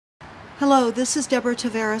Hello, this is Deborah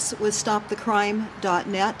Tavares with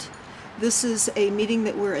StopTheCrime.net. This is a meeting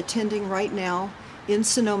that we're attending right now in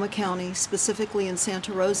Sonoma County, specifically in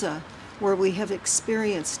Santa Rosa, where we have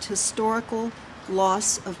experienced historical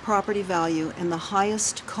loss of property value and the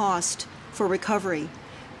highest cost for recovery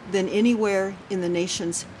than anywhere in the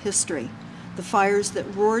nation's history. The fires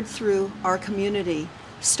that roared through our community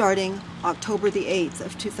starting October the 8th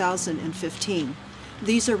of 2015.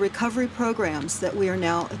 These are recovery programs that we are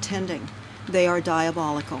now attending. They are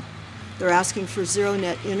diabolical. They're asking for zero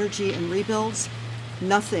net energy and rebuilds.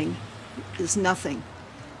 Nothing is nothing.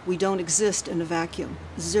 We don't exist in a vacuum.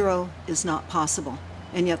 Zero is not possible,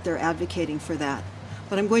 and yet they're advocating for that.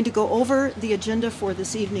 But I'm going to go over the agenda for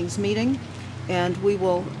this evening's meeting, and we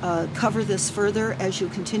will cover this further as you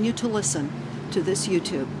continue to listen to this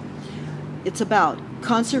YouTube. It's about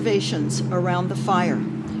conservations around the fire,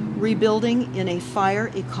 rebuilding in a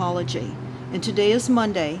fire ecology. And today is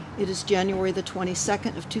Monday. It is January the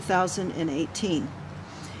 22nd of 2018.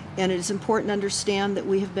 And it is important to understand that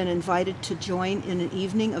we have been invited to join in an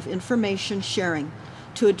evening of information sharing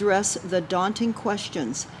to address the daunting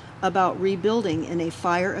questions about rebuilding in a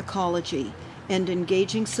fire ecology and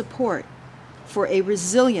engaging support for a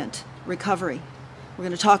resilient recovery. We're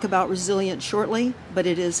going to talk about resilient shortly, but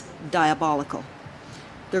it is diabolical.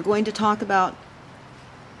 They're going to talk about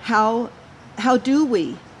how do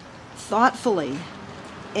we thoughtfully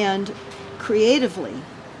and creatively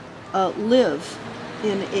live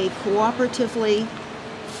in a cooperatively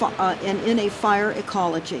and in a fire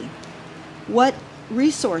ecology. What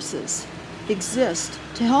resources exist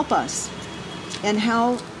to help us, and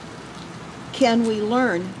how can we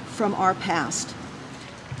learn from our past?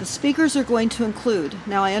 The speakers are going to include,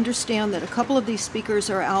 now I understand that a couple of these speakers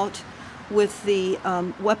are out with the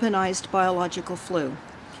weaponized biological flu,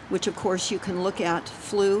 which of course you can look at,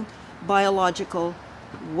 flu, biological,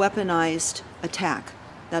 weaponized attack.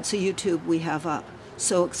 That's a YouTube we have up.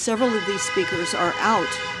 So several of these speakers are out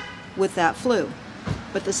with that flu.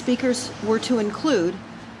 But the speakers were to include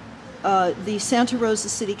the Santa Rosa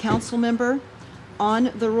City Council member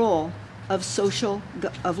on the role of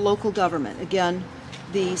local government. Again,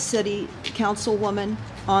 the city councilwoman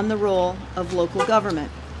on the role of local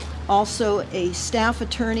government. Also a staff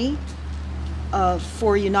attorney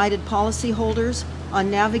for United policyholders on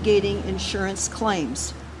navigating insurance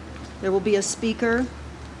claims. There will be a speaker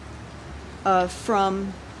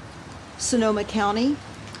from Sonoma County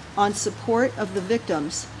on support of the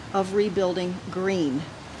victims of rebuilding green.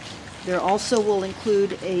 There also will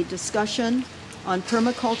include a discussion on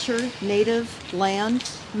permaculture, native land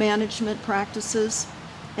management practices,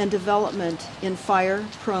 and development in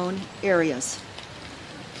fire-prone areas,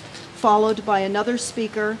 followed by another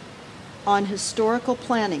speaker on historical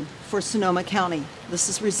planning for Sonoma County. This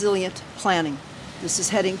is resilient planning. This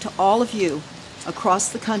is heading to all of you across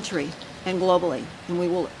the country and globally, and we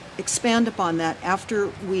will expand upon that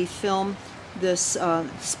after we film this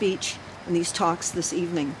speech and these talks this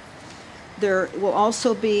evening. There will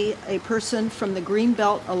also be a person from the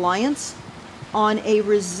Greenbelt Alliance on a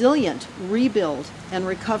resilient rebuild and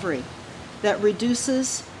recovery that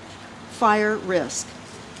reduces fire risk,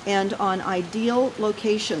 and on ideal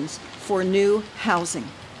locations for new housing.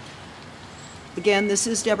 Again, this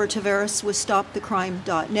is Deborah Tavares with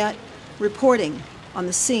StopTheCrime.net, reporting on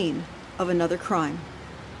the scene of another crime.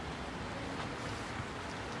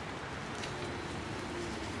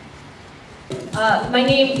 My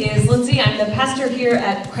name is Lindsay. I'm the pastor here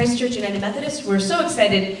at Christ Church United Methodist. We're so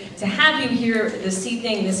excited to have you here this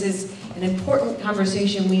evening. This is an important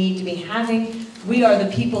conversation we need to be having. We are the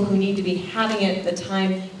people who need to be having it. The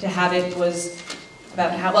time to have it was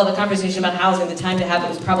about the conversation about housing, the time to have it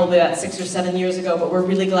was probably about 6 or 7 years ago, but we're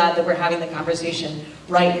really glad that we're having the conversation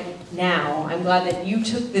right now. I'm glad that you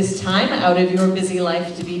took this time out of your busy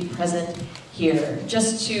life to be present here.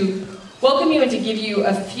 Just to welcome you and to give you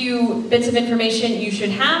a few bits of information you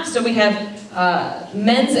should have. So we have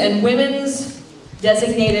men's and women's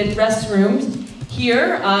designated restrooms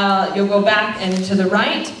here. You'll go back and to the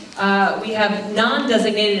right. We have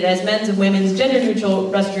non-designated as men's and women's gender-neutral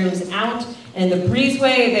restrooms out. And in the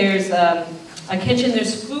breezeway, there's a kitchen,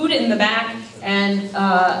 there's food in the back, and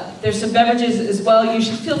there's some beverages as well. You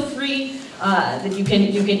should feel free that you can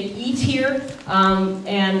eat here,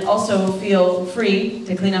 and also feel free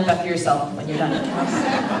to clean up after yourself when you're done.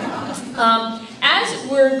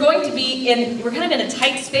 As we're going to be we're kind of in a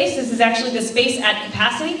tight space. This is actually the space at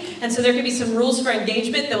capacity, and so there could be some rules for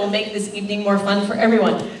engagement that will make this evening more fun for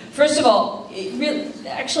everyone. First of all,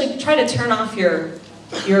 actually try to turn off your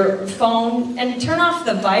phone and turn off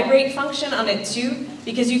the vibrate function on it too,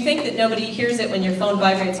 because you think that nobody hears it when your phone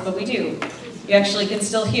vibrates, but we do. you actually can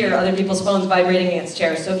still hear other people's phones vibrating against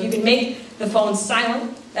chairs. So if you can make the phone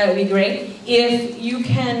silent, that would be great. If you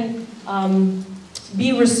can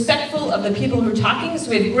be respectful of the people who are talking. So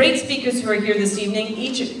we have great speakers who are here this evening,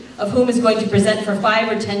 each of whom is going to present for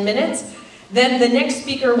 5 or 10 minutes. Then the next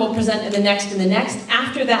speaker will present and the next and the next.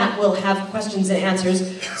 After that, we'll have questions and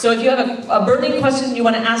answers. So if you have a burning question you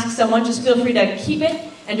want to ask someone, just feel free to keep it.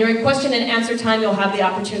 And during question and answer time, you'll have the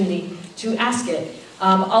opportunity to ask it.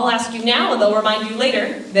 I'll ask you now, and they'll remind you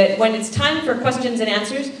later, that when it's time for questions and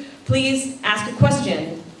answers, please ask a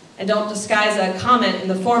question. And don't disguise a comment in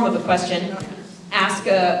the form of a question. Ask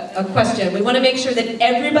a question. We want to make sure that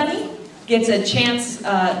everybody gets a chance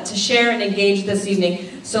to share and engage this evening.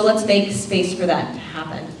 So let's make space for that to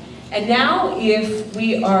happen. And now, if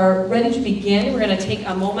we are ready to begin, we're going to take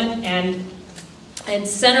a moment and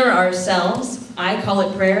center ourselves. I call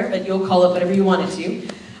it prayer, but you'll call it whatever you want it to.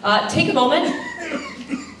 Take a moment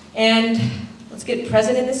and let's get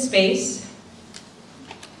present in this space.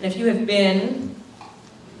 And if you have been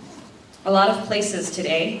a lot of places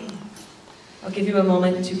today, I'll give you a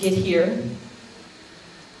moment to get here.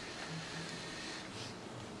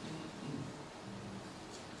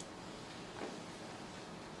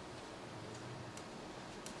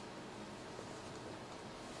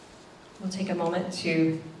 We'll take a moment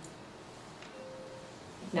to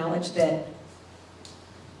acknowledge that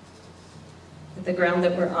the ground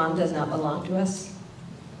that we're on does not belong to us.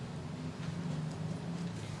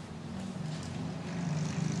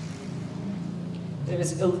 It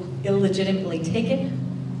was illegitimately taken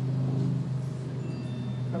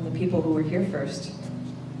from the people who were here first.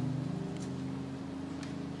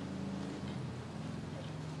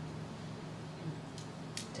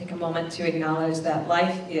 Take a moment to acknowledge that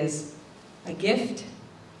life is a gift,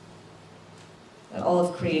 that all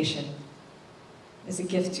of creation is a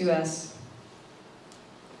gift to us,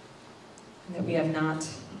 and that we have not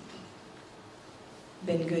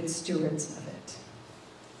been good stewards of it.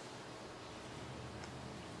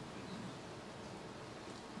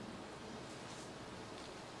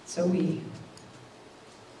 So we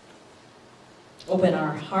open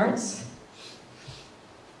our hearts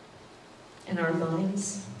and our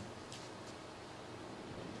minds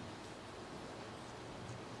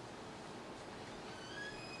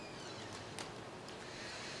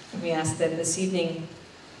and we ask that this evening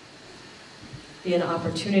be an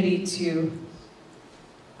opportunity to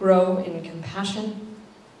grow in compassion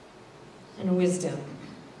and wisdom.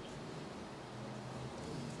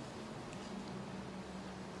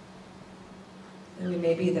 And we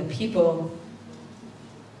may be the people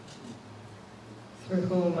through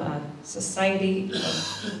whom a society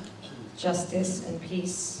of justice and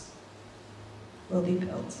peace will be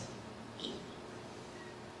built.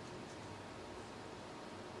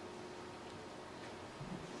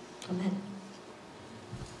 Amen.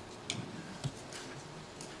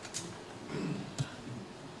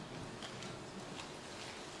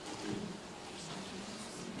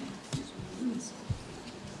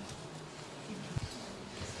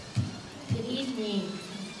 Good evening.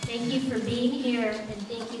 Thank you for being here, and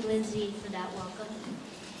thank you, Lindsay, for that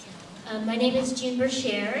welcome. My name is June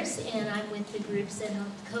Bershers, and I'm with the groups that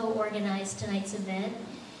helped co-organize tonight's event,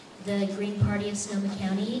 the Green Party of Sonoma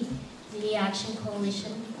County, the Action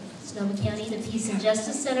Coalition of Sonoma County, the Peace and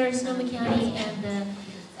Justice Center of Sonoma County, and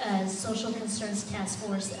the Social Concerns Task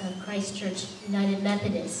Force of Christ Church United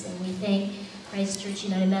Methodist. And we thank Christ Church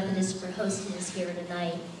United Methodist for hosting us here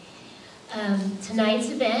tonight. Tonight's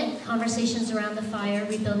event, Conversations Around the Fire,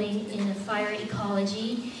 Rebuilding in a Fire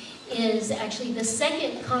Ecology, is actually the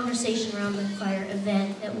second Conversation Around the Fire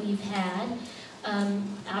event that we've had.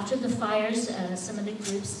 After the fires, some of the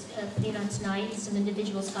groups putting on tonight, some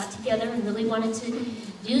individuals got together and really wanted to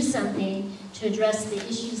do something to address the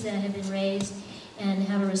issues that have been raised and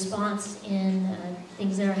have a response in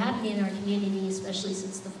things that are happening in our community, especially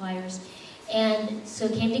since the fires. And so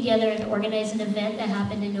came together and organized an event that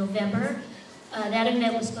happened in November. That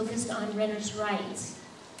event was focused on renters' rights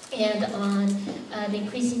and on the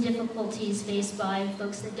increasing difficulties faced by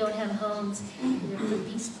folks that don't have homes,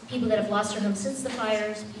 people that have lost their homes since the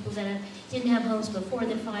fires, people that didn't have homes before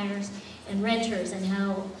the fires, and renters, and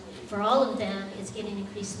how for all of them it's getting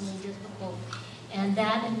increasingly difficult. And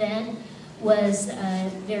that event was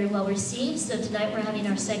very well received. So tonight we're having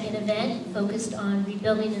our second event focused on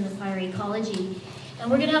rebuilding in the fire ecology.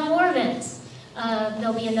 And we're gonna have more events.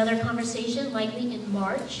 There'll be another conversation likely in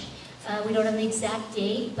March. We don't have the exact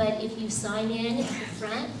date, but if you sign in at the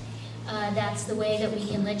front, that's the way that we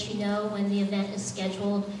can let you know when the event is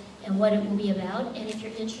scheduled and what it will be about. And if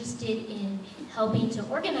you're interested in helping to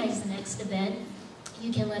organize the next event,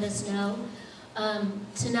 you can let us know.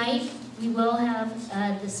 Tonight, We will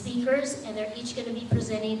have the speakers, and they're each going to be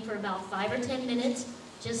presenting for about 5 or 10 minutes.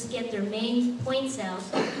 Just get their main points out,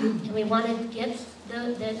 and we want to get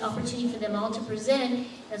the opportunity for them all to present.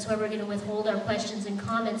 That's why we're going to withhold our questions and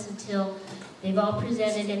comments until they've all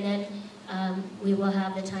presented, and then we will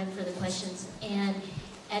have the time for the questions. And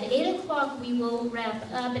at 8 o'clock, we will wrap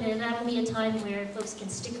up, and that'll be a time where folks can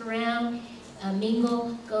stick around,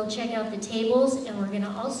 mingle, go check out the tables, and we're going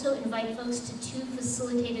to also invite folks to 2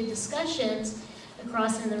 facilitated discussions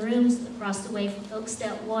across in the rooms, across the way for folks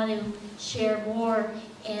that want to share more,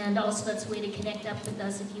 and also that's a way to connect up with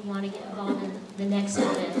us if you want to get involved in the next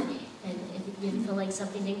event. And if you didn't feel like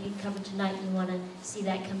something didn't get covered tonight, you want to see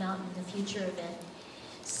that come out in the future event.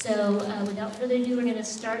 So without further ado, we're going to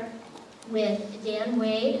start with Dan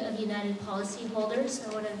Wade of United Policyholders.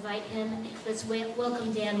 I want to invite him. Let's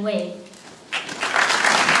welcome Dan Wade.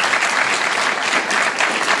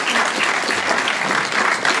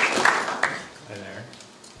 Hi there.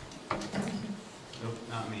 Nope,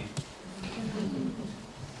 not me.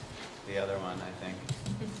 The other one, I think.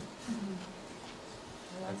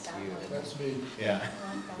 That's you. That's me. Yeah.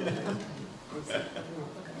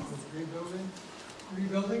 Rebuilding?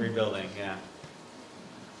 Rebuilding? Rebuilding, yeah.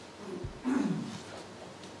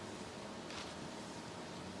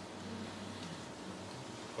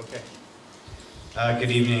 Okay.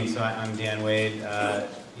 Good evening. So I'm Dan Wade.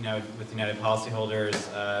 With United Policyholders,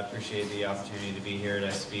 appreciate the opportunity to be here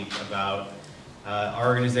to speak about our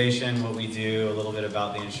organization, what we do, a little bit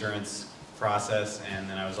about the insurance process, and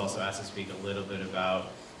then I was also asked to speak a little bit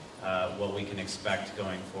about what we can expect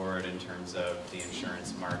going forward in terms of the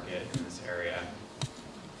insurance market in this area.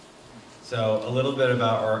 So a little bit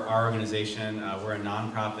about our organization. We're a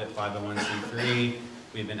nonprofit 501c3.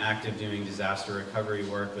 We've been active doing disaster recovery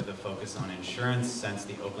work with a focus on insurance since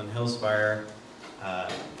the Oakland Hills fire.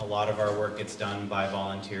 A lot of our work gets done by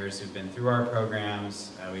volunteers who've been through our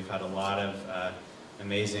programs. We've had a lot of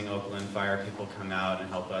amazing Oakland fire people come out and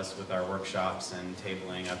help us with our workshops and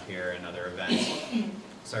tabling up here and other events.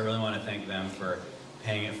 So I really want to thank them for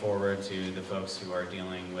paying it forward to the folks who are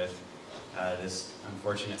dealing with this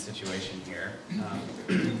unfortunate situation here.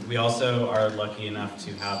 We also are lucky enough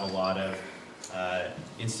to have a lot of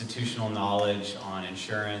institutional knowledge on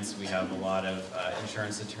insurance. We have a lot of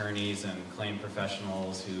insurance attorneys and claim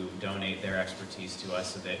professionals who donate their expertise to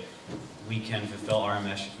us so that we can fulfill our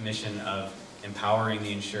mission of empowering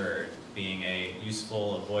the insured, being a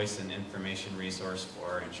useful voice and information resource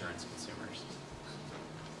for insurance consumers.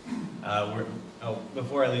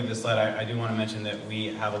 Before I leave this slide, I do want to mention that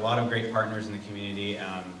we have a lot of great partners in the community,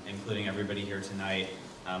 including everybody here tonight.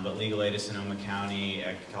 But Legal Aid of Sonoma County,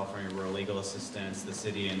 California Rural Legal Assistance, the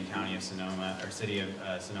City and County of Sonoma, or City of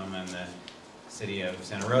Sonoma and the City of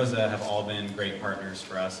Santa Rosa have all been great partners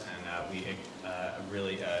for us, and we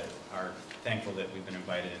really are thankful that we've been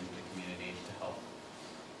invited into the community to help.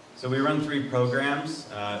 So we run 3 programs.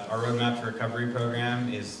 Our Roadmap to Recovery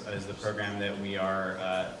program is the program that we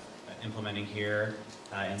are implementing here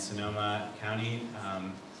in Sonoma County.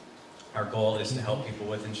 Our goal is to help people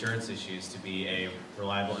with insurance issues, to be a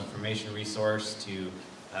reliable information resource, to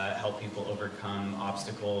help people overcome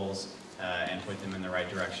obstacles and point them in the right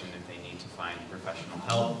direction if they need to find professional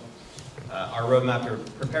help. Our Roadmap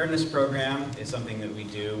to Preparedness program is something that we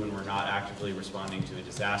do when we're not actively responding to a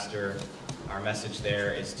disaster. Our message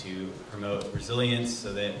there is to promote resilience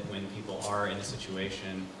so that when people are in a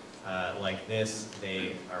situation like this,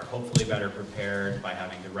 they are hopefully better prepared by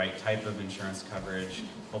having the right type of insurance coverage,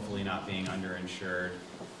 hopefully not being underinsured.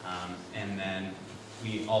 And then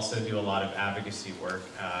we also do a lot of advocacy work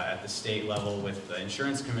at the state level with the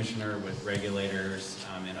insurance commissioner, with regulators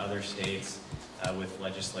in other states, with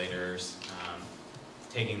legislators,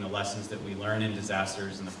 taking the lessons that we learn in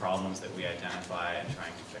disasters and the problems that we identify and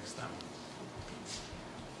trying to fix them.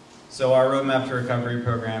 So our Roadmap to Recovery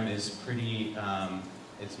program is pretty,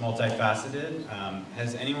 it's multifaceted.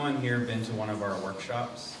 Has anyone here been to one of our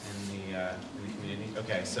workshops in the community?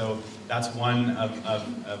 Okay, so that's one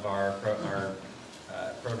of our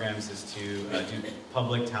programs is to do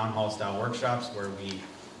public town hall style workshops where we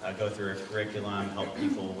go through a curriculum, help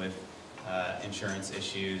people with insurance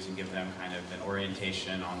issues and give them kind of an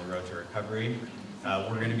orientation on the road to recovery.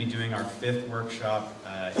 We're going to be doing our 5th workshop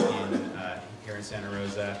here in Santa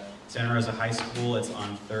Rosa. Santa Rosa High School, it's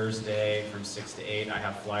on Thursday from 6 to 8. I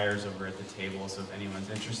have flyers over at the table, so if anyone's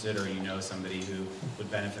interested or you know somebody who would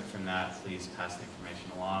benefit from that, please pass the information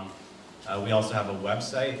along. We also have a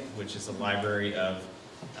website, which is a library of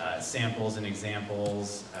samples and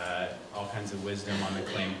examples, all kinds of wisdom on the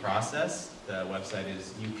claim process. The website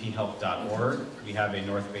is uphelp.org. We have a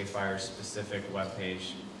North Bay Fire specific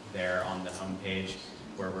webpage there on the homepage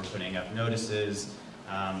where we're putting up notices,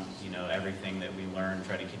 you know, everything that we learn,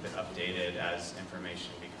 try to keep it updated as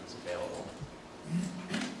information becomes available.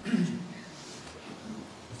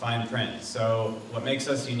 Fine print. So what makes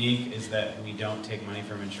us unique is that we don't take money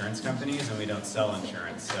from insurance companies and we don't sell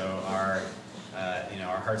insurance. So our, you know,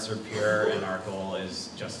 our hearts are pure and our goal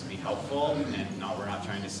is just to be helpful, and we're not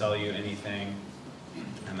trying to sell you anything,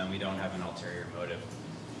 and then we don't have an ulterior motive.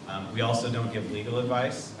 We also don't give legal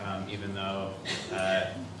advice, even though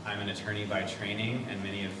I'm an attorney by training, and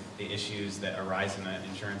many of the issues that arise in an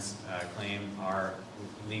insurance claim are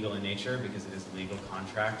legal in nature because it is a legal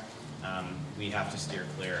contract. We have to steer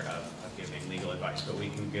clear of giving legal advice, but we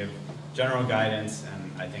can give general guidance,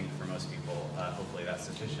 and I think for most people, hopefully that's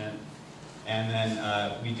sufficient. And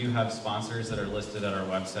then we do have sponsors that are listed at our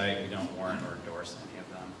website. We don't warrant or endorse any of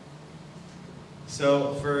them.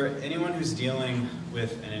 So for anyone who's dealing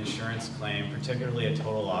with an insurance claim, particularly a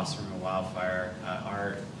total loss from a wildfire,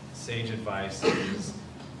 our sage advice is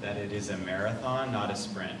that it is a marathon, not a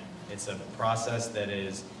sprint. It's a process that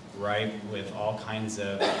is ripe with all kinds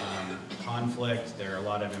of conflict. There are a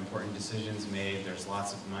lot of important decisions made. There's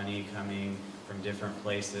lots of money coming from different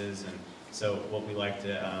places. And so what we like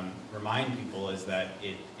to remind people is that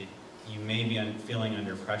you may be feeling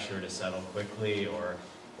under pressure to settle quickly or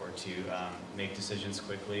to make decisions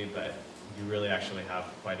quickly, but you really actually have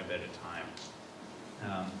quite a bit of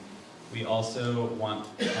time. We also want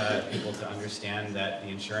people to understand that the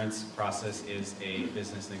insurance process is a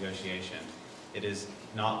business negotiation. It is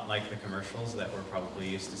not like the commercials that we're probably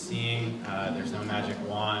used to seeing. There's no magic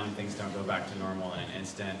wand. Things don't go back to normal in an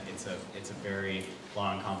instant. It's a very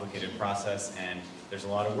long, complicated process, and there's a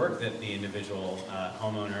lot of work that the individual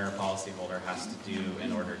homeowner or policyholder has to do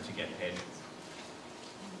in order to get paid.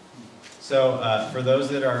 So for those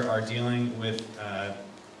that are dealing with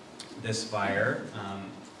this fire,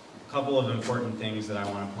 a couple of important things that I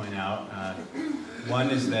want to point out. One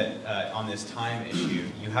is that on this time issue,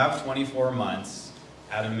 you have 24 months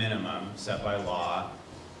at a minimum set by law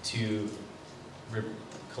to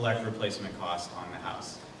collect replacement costs on the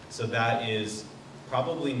house. So that is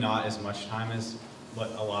probably not as much time as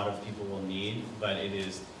what a lot of people will need, but it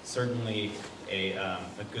is certainly a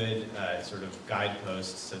good sort of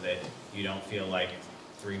guidepost so that you don't feel like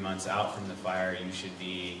 3 months out from the fire you should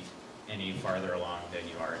be any farther along than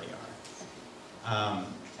you already are.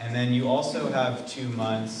 And then you also have 2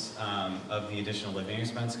 months of the additional living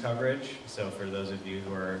expense coverage. So for those of you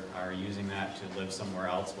who are using that to live somewhere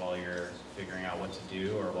else while you're figuring out what to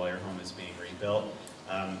do or while your home is being rebuilt,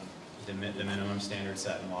 the minimum standard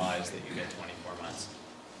set in law is that you get 24 months.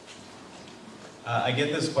 I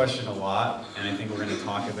get this question a lot, and I think we're going to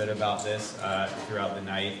talk a bit about this throughout the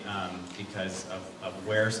night because of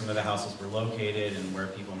where some of the houses were located and where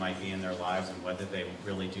people might be in their lives and whether they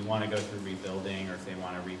really do want to go through rebuilding or if they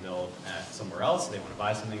want to rebuild somewhere else, they want to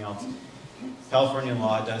buy something else. California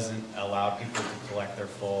law doesn't allow people to collect their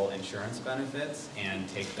full insurance benefits and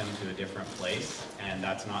take them to a different place, and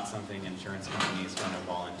that's not something insurance companies want to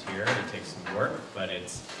volunteer. It takes some work, but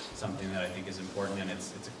it's something that I think is important, and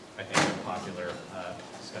it's I think, a popular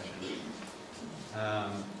discussion.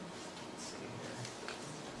 Let's see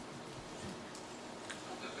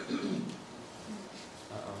here.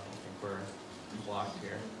 Uh-oh, I think we're blocked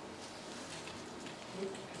here.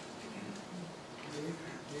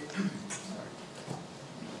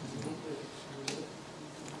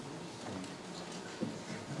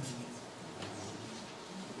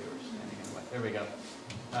 There we go.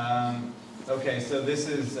 Okay, so this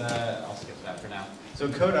is, I'll skip that for now. So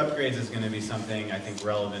code upgrades is going to be something I think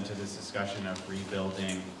relevant to this discussion of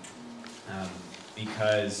rebuilding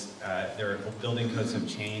because their building codes have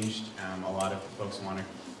changed. A lot of folks want to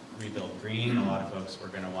rebuild green. A lot of folks are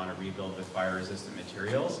going to want to rebuild with fire-resistant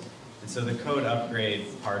materials. And so the code upgrade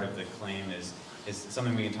part of the claim is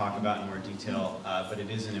something we can talk about in more detail, but it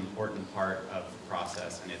is an important part of the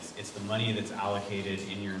process, and it's the money that's allocated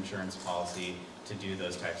in your insurance policy to do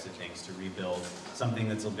those types of things, to rebuild something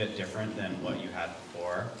that's a bit different than what you had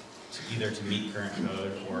before, either to meet current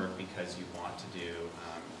code or because you want to do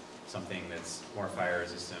something that's more fire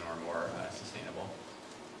resistant or more sustainable.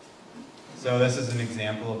 So this is an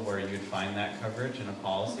example of where you'd find that coverage in a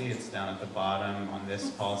policy. It's down at the bottom on this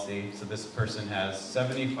policy. So this person has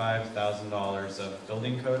 $75,000 of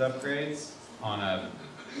building code upgrades on a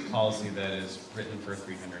policy that is written for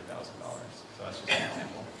 $300,000. So that's just an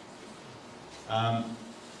example.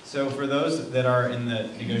 So for those that are in the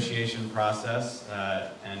negotiation process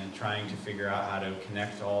and trying to figure out how to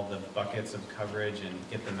connect all the buckets of coverage and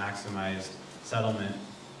get the maximized settlement,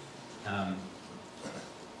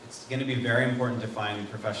 it's going to be very important to find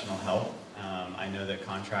professional help. I know that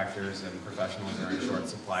contractors and professionals are in short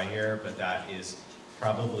supply here, but that is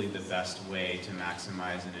probably the best way to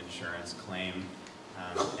maximize an insurance claim.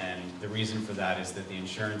 And the reason for that is that the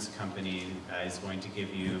insurance company is going to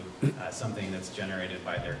give you something that's generated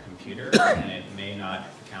by their computer, and it may not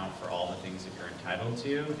account for all the things that you're entitled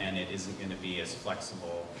to, and it isn't going to be as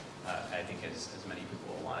flexible, I think, as many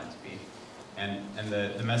people want it to be. And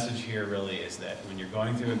the message here really is that when you're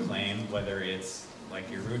going through a claim, whether it's like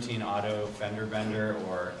your routine auto fender bender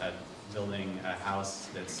or building a house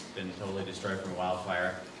that's been totally destroyed from a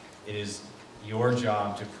wildfire, it is your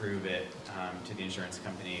job to prove it to the insurance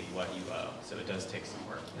company what you owe. So it does take some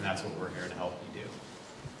work, and that's what we're here to help you do.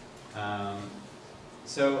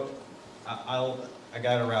 So I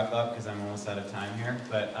got to wrap up because I'm almost out of time here,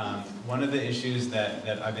 but one of the issues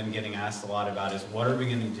that I've been getting asked a lot about is what are we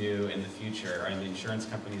going to do in the future? Are the insurance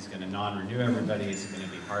companies going to non-renew everybody? Is it going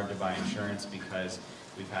to be hard to buy insurance because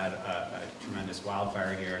we've had a tremendous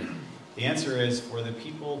wildfire here? The answer is, for the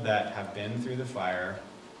people that have been through the fire,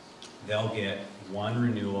 they'll get one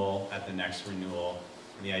renewal at the next renewal.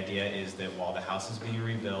 And the idea is that while the house is being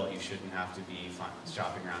rebuilt, you shouldn't have to be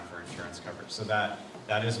shopping around for insurance coverage. So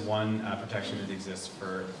that is one protection that exists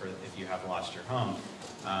for if you have lost your home.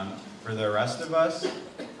 For the rest of us,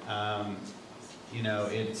 you know,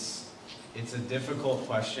 it's a difficult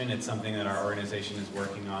question. It's something that our organization is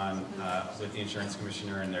working on with the insurance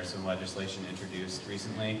commissioner, and there's some legislation introduced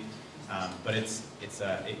recently. But it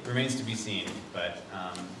remains to be seen, but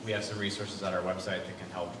we have some resources at our website that can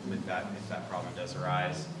help with that if that problem does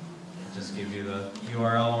arise. I'll just give you the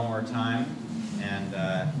URL one more time, and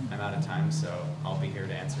I'm out of time, so I'll be here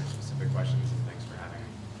to answer specific questions, and thanks for having me.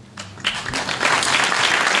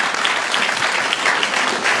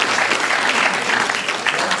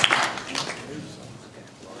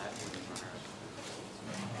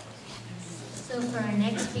 So for our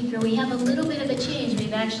next speaker, we have a little bit of a change.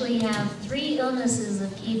 We actually have 3 illnesses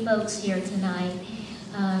of key folks here tonight.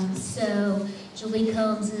 So Julie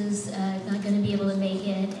Combs is not going to be able to make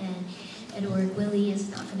it, and Edward Willie is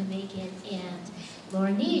not going to make it, and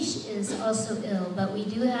Laura Niche is also ill. But we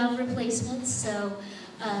do have replacements. So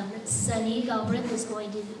Sunny Galbraith is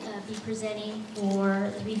going to be presenting for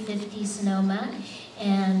 350 Sonoma,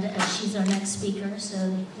 and she's our next speaker. So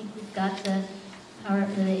I think we've got the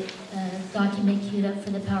document queued up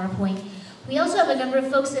for the PowerPoint. We also have a number of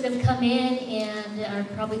folks that have come in and are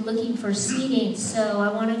probably looking for seating. So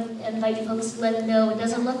I want to invite folks to let them know it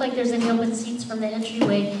doesn't look like there's any open seats from the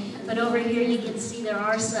entryway, but over here you can see there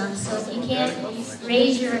are some. So if you can't,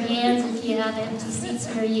 raise your hands if you have empty seats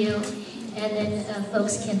near you, and then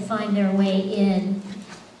folks can find their way in.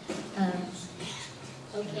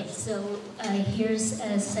 Okay, so here's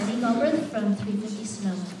Sunny Galbraith from 350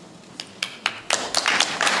 Sonoma.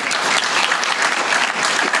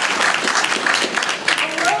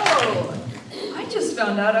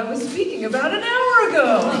 Found out I was speaking about an hour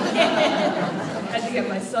ago. I had to get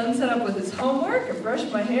my son set up with his homework and brush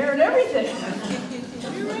my hair and everything.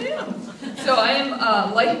 Here I am. So I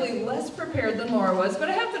am likely less prepared than Laura was, but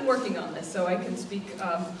I have been working on this, so I can speak with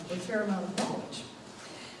a fair amount of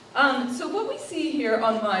knowledge. So what we see here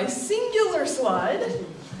on my singular slide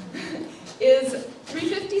is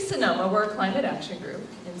 350 Sonoma. We're a climate action group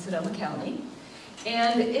in Sonoma County.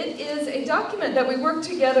 And it is a document that we work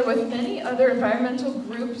together with many other environmental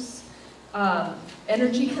groups,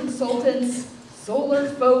 energy consultants, solar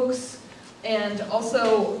folks, and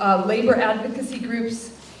also labor advocacy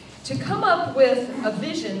groups to come up with a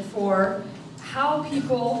vision for how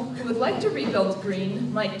people who would like to rebuild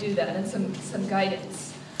green might do that, and some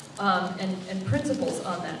guidance and principles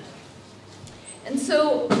on that. And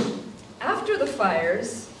so after the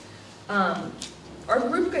fires, our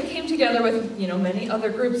group came together with many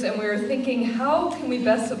other groups, and we were thinking, how can we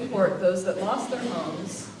best support those that lost their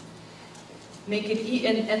homes, make it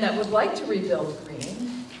and that would like to rebuild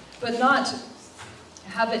green, but not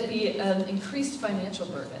have it be an increased financial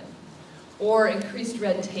burden or increased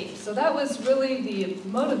red tape. So that was really the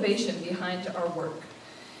motivation behind our work.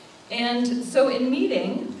 And so in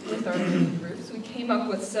meeting with our groups, we came up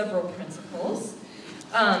with several principles.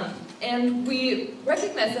 And we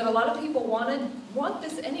recognized that a lot of people want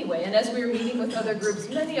this anyway, and as we were meeting with other groups,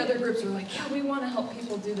 many other groups were like, yeah, we want to help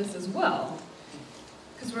people do this as well.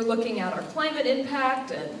 Because we're looking at our climate impact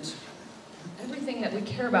and everything that we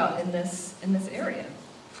care about in this area.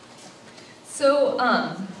 So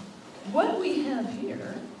what we have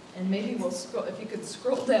here, and maybe we'll scroll, if you could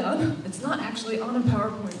scroll down, it's not actually on a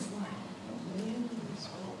PowerPoint slide.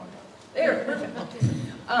 There, perfect.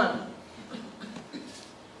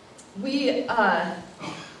 Maybe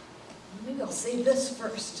I'll say this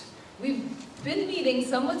first. We've been meeting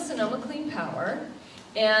some with Sonoma Clean Power,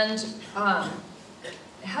 and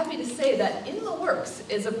happy to say that in the works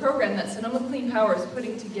is a program that Sonoma Clean Power is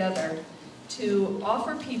putting together to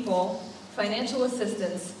offer people financial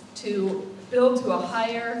assistance to build to a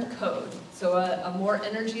higher code, so a more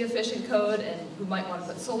energy efficient code, and who might want to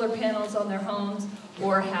put solar panels on their homes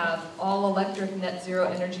or have all electric net zero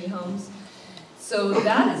energy homes. So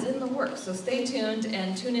that is in the works, so stay tuned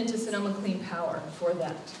and tune into Sonoma Clean Power for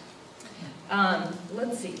that.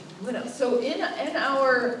 Let's see, what else? So in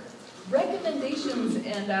our recommendations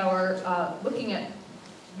and our looking at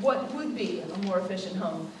what would be a more efficient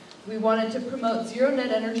home, we wanted to promote zero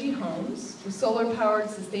net energy homes with solar-powered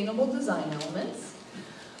sustainable design elements.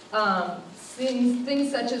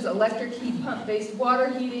 Things such as electric heat pump-based water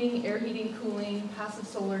heating, air heating, cooling, passive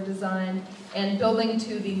solar design, and building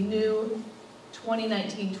to the new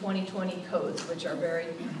 2019-2020 codes, which are very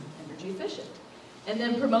energy efficient. And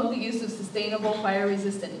then promote the use of sustainable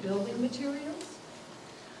fire-resistant building materials.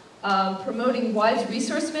 Promoting wise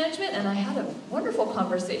resource management, and I had a wonderful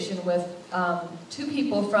conversation with 2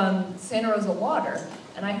 people from Santa Rosa Water,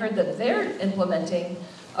 and I heard that they're implementing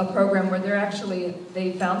a program where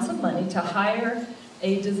they found some money to hire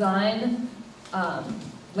a design,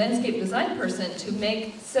 landscape design person to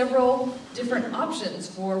make several different options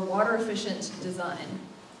for water efficient design,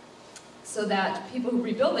 so that people who are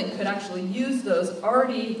rebuilding could actually use those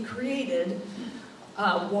already created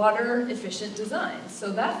water efficient designs.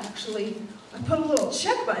 So that actually, I put a little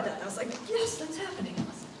check by that. I was like, yes, that's happening.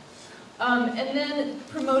 And then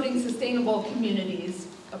promoting sustainable communities,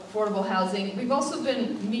 affordable housing. We've also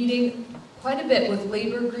been meeting quite a bit with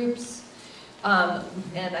labor groups, and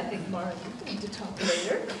I think Mara's going to talk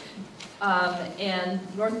later. And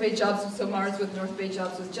North Bay Jobs, so Mara's with North Bay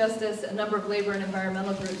Jobs with Justice, a number of labor and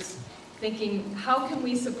environmental groups, thinking how can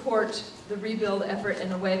we support the rebuild effort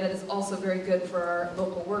in a way that is also very good for our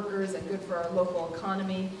local workers and good for our local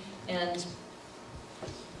economy and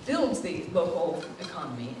builds the local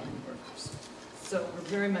economy and workers. So we're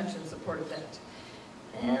very much in support of that.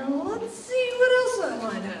 And let's see what else I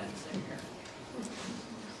might have here.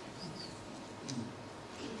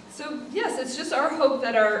 So yes, it's just our hope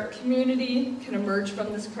that our community can emerge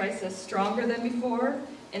from this crisis stronger than before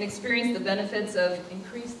and experience the benefits of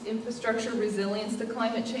increased infrastructure resilience to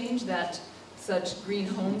climate change that such green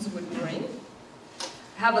homes would bring,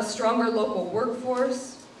 have a stronger local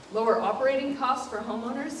workforce, lower operating costs for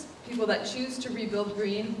homeowners. People that choose to rebuild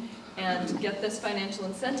green and get this financial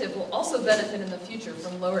incentive will also benefit in the future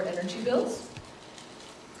from lower energy bills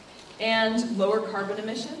and lower carbon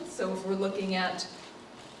emissions. So if we're looking at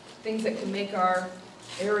things that can make our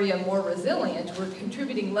area more resilient, we're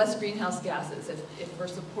contributing less greenhouse gases if we're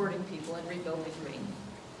supporting people in rebuilding green.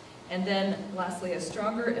 And then lastly, a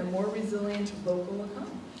stronger and more resilient local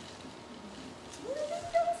economy. I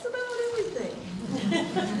think that's about everything.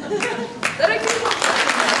 That I can.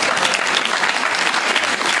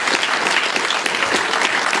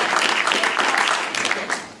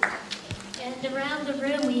 And around the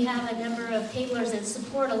room, we have a number of tablers that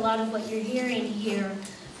support a lot of what you're hearing here.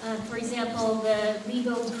 For example, the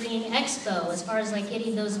Rebuild Green Expo, as far as like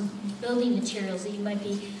getting those building materials that you might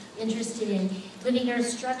be interested in, living earth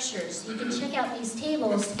structures. You can check out these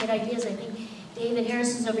tables to get ideas. I think David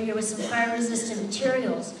Harris is over here with some fire-resistant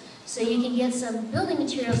materials. So you can get some building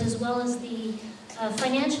materials as well as the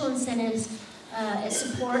financial incentives,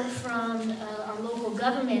 support from our local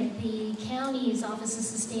government. The county's Office of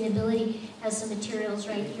Sustainability has some materials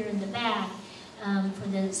right here in the back. For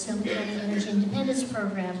the Sonoma County Energy Independence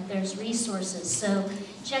Program, there's resources. So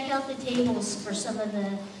check out the tables for some of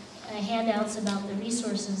the handouts about the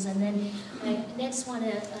resources. And then I next want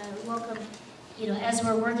to welcome, as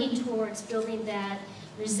we're working towards building that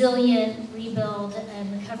resilient rebuild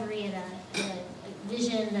and recovery at a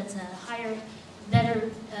vision that's a higher, better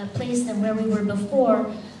place than where we were before,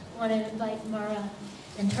 I want to invite Mara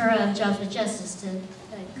Ventura of Jobs with Justice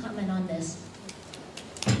to comment on this.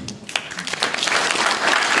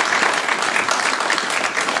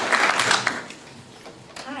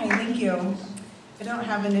 Thank you. I don't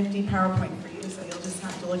have a nifty PowerPoint for you, so you'll just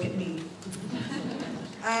have to look at me.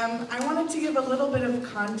 I wanted to give a little bit of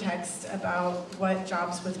context about what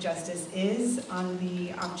Jobs with Justice is, on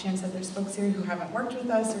the off chance that there's folks here who haven't worked with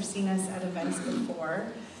us or seen us at events before.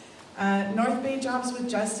 North Bay Jobs with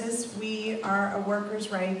Justice, we are a workers'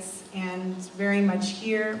 rights and very much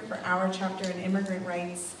here for our chapter and immigrant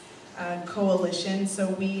rights coalition. So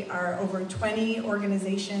we are over 20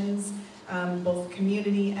 organizations, both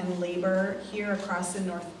community and labor, here across the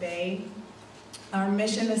North Bay. Our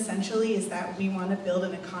mission essentially is that we want to build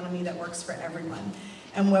an economy that works for everyone.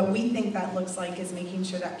 And what we think that looks like is making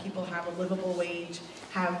sure that people have a livable wage,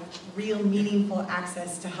 have real meaningful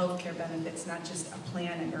access to healthcare benefits, not just a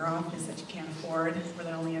plan in your office that you can't afford, where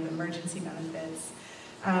they only have emergency benefits.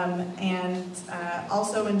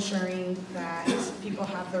 Also ensuring that people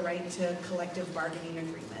have the right to collective bargaining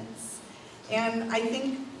agreements. And I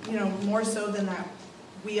think, more so than that,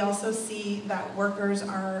 we also see that workers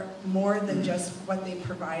are more than just what they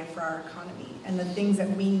provide for our economy, and the things that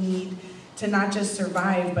we need to not just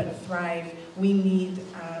survive but thrive, we need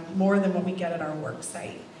more than what we get at our work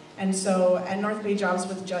site. And so at North Bay Jobs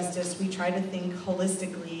with Justice, we try to think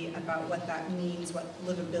holistically about what that means, what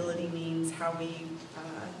livability means, how we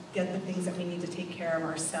get the things that we need to take care of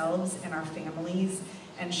ourselves and our families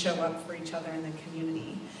and show up for each other in the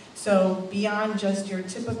community. So beyond just your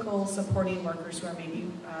typical supporting workers who are maybe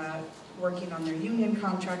working on their union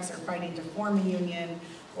contracts or fighting to form a union,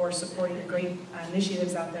 or supporting great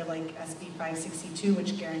initiatives out there like SB 562,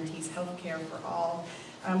 which guarantees health care for all.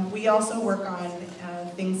 We also work on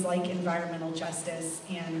things like environmental justice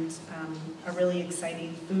and a really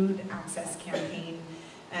exciting food access campaign.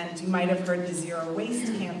 And you might have heard the Zero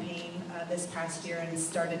Waste campaign this past year and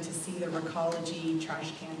started to see the Recology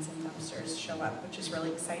trash cans and dumpsters show up, which is really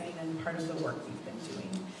exciting and part of the work we've been doing.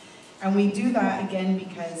 And we do that, again,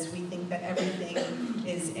 because we think that everything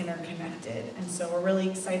is interconnected. And so we're really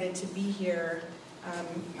excited to be here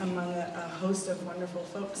among a host of wonderful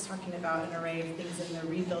folks talking about an array of things in the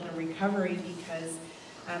rebuild and recovery, because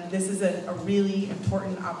this is a really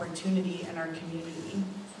important opportunity in our community.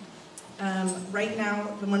 Right now,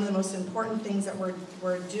 one of the most important things that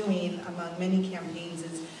we're doing among many campaigns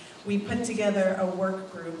is we put together a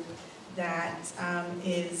work group that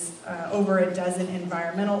is over a dozen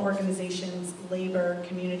environmental organizations, labor,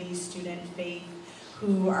 community, student, faith,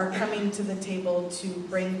 who are coming to the table to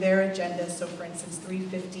bring their agenda. So for instance,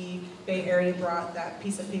 350 Bay Area brought that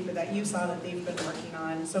piece of paper that you saw that they've been working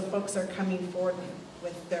on. So folks are coming forward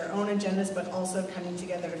with their own agendas, but also coming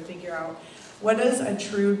together to figure out what does a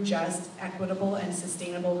true, just, equitable, and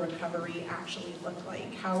sustainable recovery actually look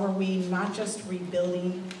like? How are we not just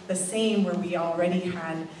rebuilding the same where we already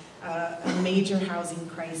had a major housing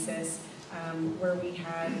crisis, where we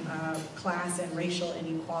had class and racial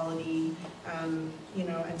inequality,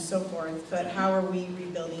 and so forth, but how are we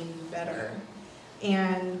rebuilding better?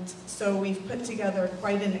 And so we've put together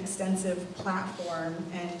quite an extensive platform,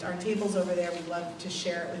 and our table's over there. We'd love to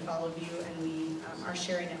share it with all of you, and we are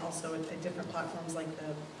sharing it also at different platforms like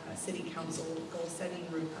the City Council goal-setting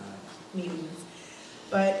meetings.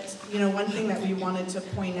 But one thing that we wanted to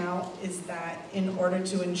point out is that in order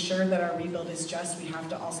to ensure that our rebuild is just, we have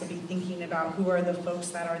to also be thinking about who are the folks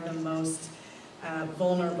that are the most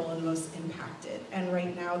vulnerable and most impacted. And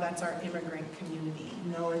right now, that's our immigrant community.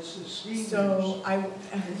 No, it's the seniors. So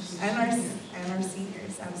and our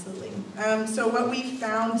seniors, absolutely. So what we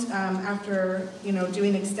found after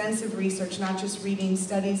doing extensive research, not just reading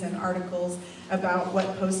studies and articles about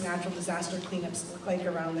what post-natural disaster cleanups look like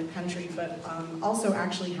around the country, but also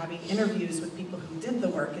actually having interviews with people who did the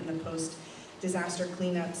work in the post-disaster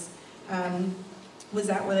cleanups, was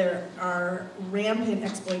that there are rampant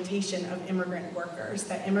exploitation of immigrant workers,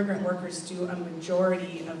 that immigrant workers do a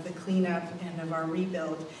majority of the cleanup and of our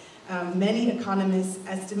rebuild. Many economists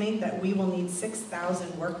estimate that we will need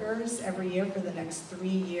 6,000 workers every year for the next 3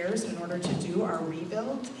 years in order to do our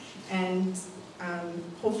rebuild. And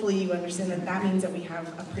hopefully you understand that that means that we have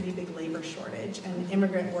a pretty big labor shortage, and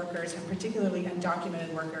immigrant workers, and particularly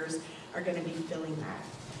undocumented workers, are going to be filling that.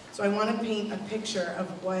 So I want to paint a picture of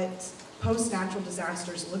what post-natural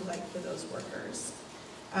disasters look like for those workers.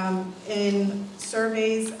 In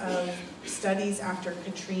surveys of studies after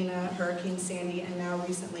Katrina, Hurricane Sandy, and now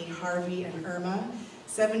recently Harvey and Irma,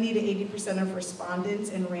 70 to 80% of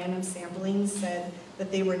respondents in random sampling said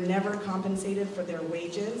that they were never compensated for their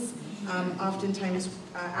wages. Oftentimes,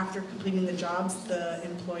 after completing the jobs, the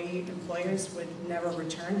employers would never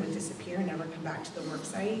return, would disappear, never come back to the work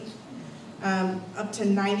site. Up to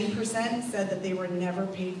 90% said that they were never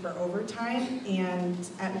paid for overtime, and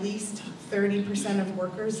at least 30% of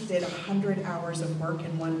workers did 100 hours of work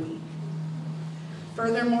in 1 week.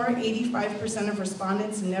 Furthermore, 85% of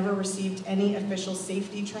respondents never received any official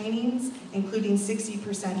safety trainings, including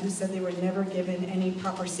 60% who said they were never given any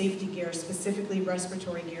proper safety gear, specifically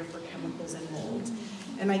respiratory gear for chemicals and mold.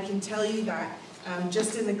 And I can tell you that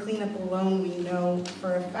just in the cleanup alone, we know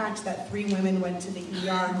for a fact that 3 women went to the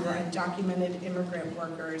ER who are undocumented immigrant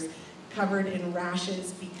workers, covered in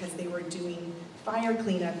rashes because they were doing fire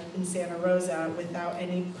cleanup in Santa Rosa without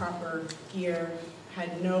any proper gear,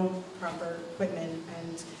 had no proper equipment,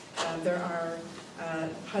 and there are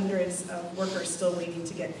hundreds of workers still waiting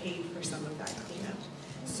to get paid for some of that cleanup.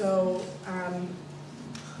 So,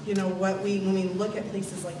 you know, when we look at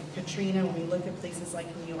places like Katrina, when we look at places like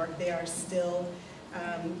New York, they are still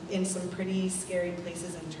in some pretty scary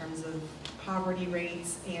places in terms of poverty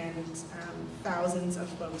rates and thousands of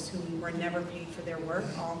folks who were never paid for their work,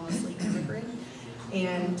 all mostly immigrant.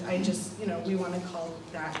 And I just, you know, we want to call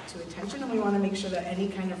that to attention, and we want to make sure that any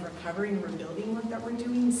kind of recovery and rebuilding work that we're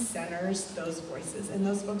doing centers those voices. And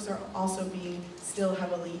those folks are also being still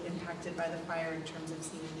heavily impacted by the fire in terms of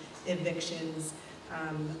seeing evictions,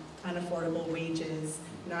 unaffordable wages,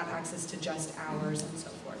 not access to just hours, and so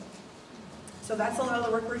forth. So that's a lot of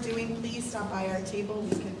the work we're doing. Please stop by our table.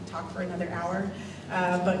 We can talk for another hour,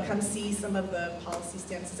 but come see some of the policy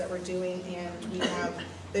stances that we're doing. And we have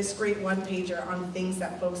this great one-pager on things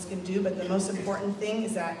that folks can do, but the most important thing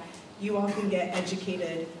is that you all can get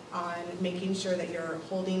educated on making sure that you're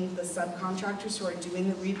holding the subcontractors who are doing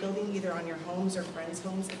the rebuilding, either on your homes or friends'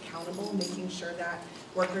 homes, accountable, making sure that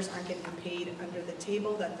workers aren't getting paid under the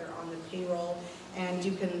table, that they're on the payroll. And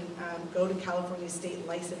you can go to California State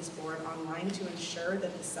License Board online to ensure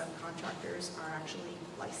that the subcontractors are actually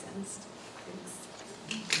licensed. Thanks.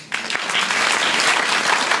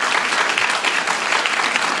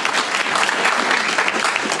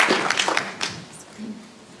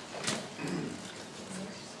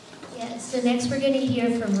 So next we're going to hear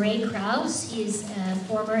from Ray Krause. He's a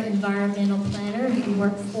former environmental planner who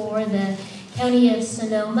worked for the County of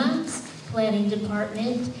Sonoma's planning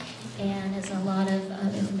department and has a lot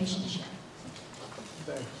of information to share.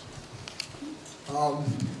 Thanks.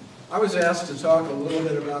 I was asked to talk a little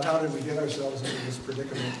bit about how did we get ourselves into this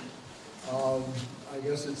predicament. I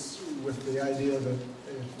guess it's with the idea that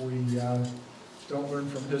if we don't learn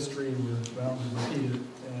from history, we're bound to repeat it.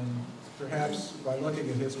 And perhaps by looking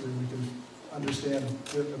at history, we can understand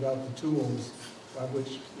a bit about the tools by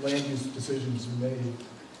which land use decisions are made.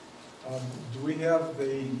 Do we have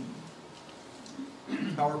the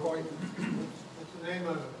PowerPoint? What's the name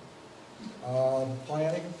of it?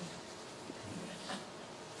 Planning?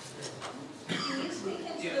 Can you speak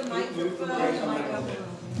into the microphone?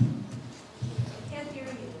 Can't hear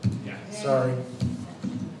you. Sorry.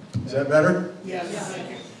 Is that better? Yes.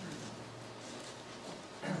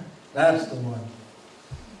 That's the one.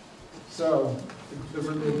 So,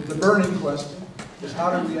 the burning question is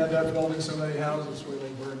how did we end up building so many houses where they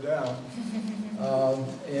burned down?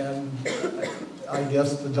 And I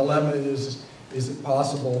guess the dilemma is it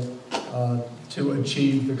possible to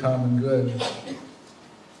achieve the common good?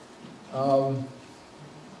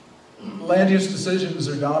 Land use decisions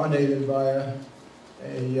are dominated by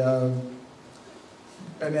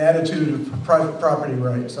an attitude of private property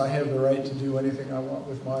rights. I have the right to do anything I want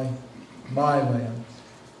with my land.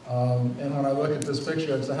 And when I look at this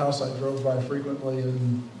picture, it's a house I drove by frequently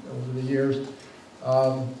over the years.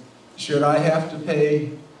 Should I have to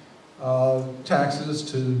pay taxes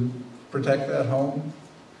to protect that home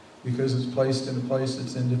because it's placed in a place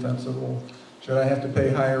that's indefensible? Should I have to pay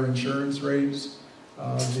higher insurance rates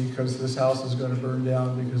because this house is going to burn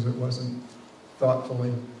down because it wasn't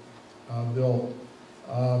thoughtfully built?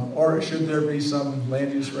 Or should there be some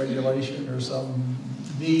land use regulation or some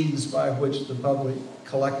means by which the public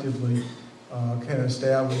collectively can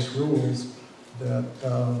establish rules that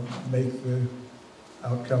make the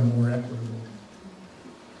outcome more equitable?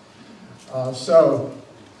 So,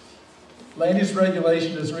 land use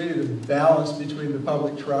regulation is really the balance between the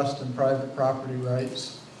public trust and private property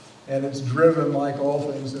rights. And it's driven, like all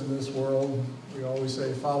things in this world, we always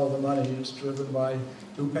say follow the money. It's driven by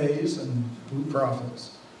who pays and who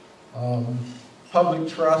profits. Public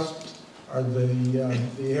trust are the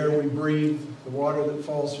air we breathe, the water that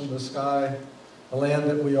falls from the sky, the land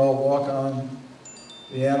that we all walk on,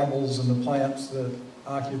 the animals and the plants that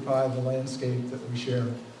occupy the landscape that we share.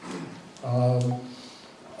 All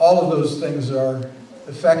of those things are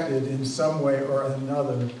affected in some way or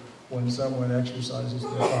another when someone exercises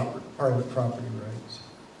their private property rights.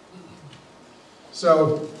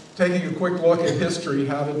 So, taking a quick look at history,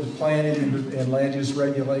 how did the planning and land use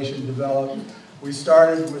regulation develop? We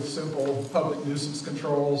started with simple public nuisance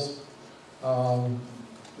controls.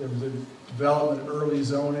 There was a development of early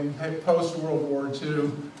zoning. Post-World War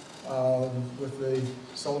II, with the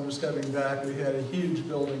soldiers coming back, we had a huge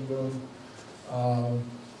building boom.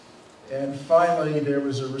 And finally, there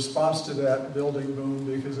was a response to that building boom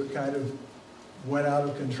because it kind of went out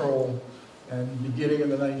of control. And beginning in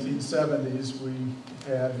the 1970s, we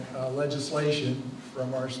had legislation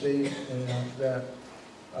from our state that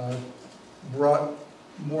brought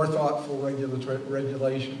more thoughtful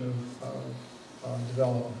regulation of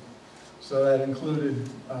development. So that included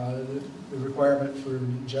the requirement for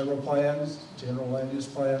general plans, general land use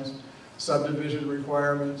plans, subdivision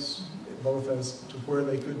requirements, both as to where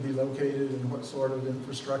they could be located and what sort of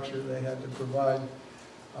infrastructure they had to provide.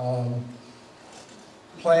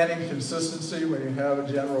 Planning consistency. When you have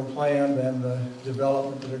a general plan, then the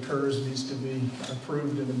development that occurs needs to be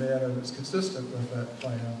approved in a manner that's consistent with that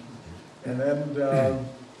plan. And then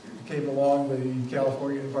came along the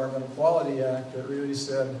California Environmental Quality Act that really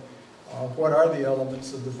said, what are the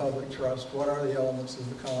elements of the public trust, what are the elements of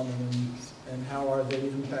the commons, and how are they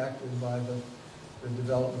impacted by the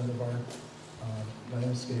development of our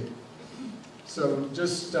landscape. So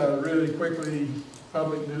just really quickly,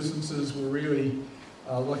 public nuisances were really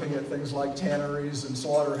looking at things like tanneries and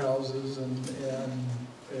slaughterhouses and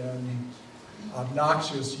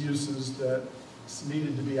obnoxious uses that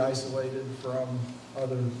needed to be isolated from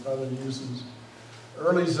other uses.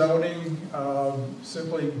 Early zoning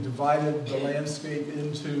simply divided the landscape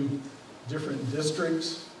into different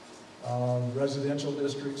districts, residential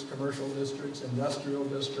districts, commercial districts, industrial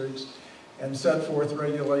districts, and set forth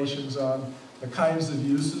regulations on the kinds of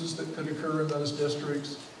uses that could occur in those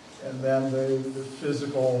districts, and then the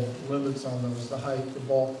physical limits on those, the height, the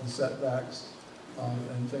bulk, the setbacks,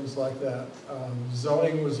 and things like that.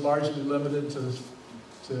 Zoning was largely limited to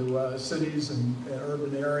cities and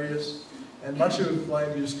urban areas, and much of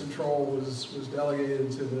land use control was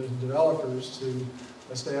delegated to the developers to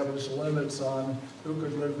establish limits on who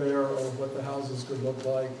could live there or what the houses could look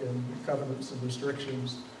like, and covenants and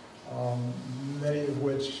restrictions, many of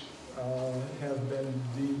which have been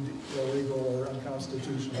deemed illegal or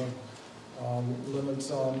unconstitutional. Limits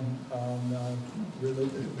on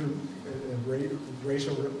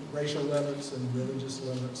racial limits and religious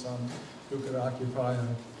limits on who could occupy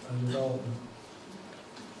a development.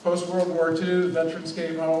 Post-World War II, veterans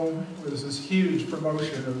came home. There was this huge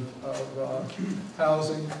promotion of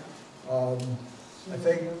housing. I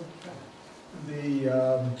think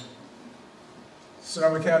the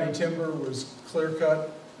Sonoma County timber was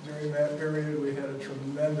clear-cut during that period. We had a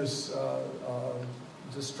tremendous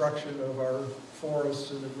destruction of our forests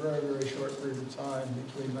in a very, very short period of time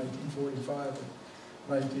between 1945 and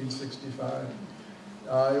 1965.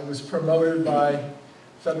 It was promoted by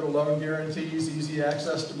federal loan guarantees, easy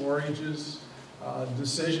access to mortgages,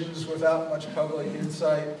 decisions without much public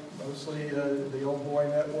insight, mostly the old boy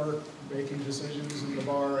network making decisions in the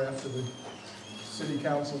bar after the city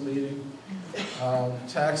council meeting.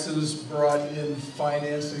 Taxes brought in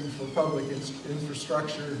financing for public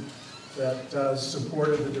infrastructure that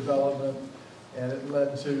supported the development, and it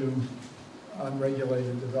led to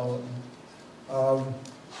unregulated development.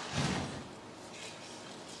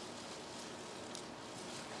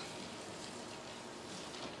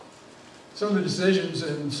 Some of the decisions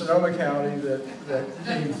in Sonoma County that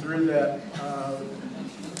came through that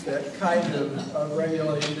kind of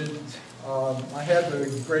regulated. I had the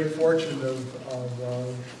great fortune of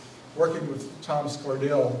working with Thomas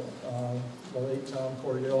Cordill, the late Tom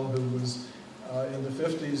Cordill, who was in the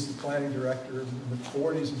 50s the planning director, in the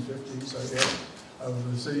 40s and 50s, I guess,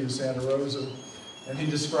 of the city of Santa Rosa. And he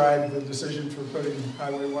described the decision for putting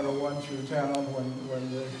Highway 101 through town when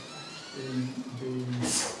the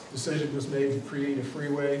decision was made to create a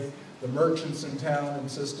freeway. The merchants in town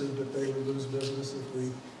insisted that they would lose business if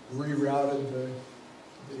we rerouted the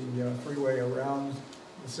freeway around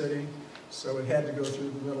the city. So it had to go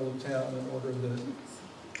through the middle of town in order that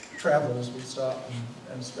travelers would stop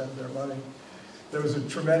and spend their money. There was a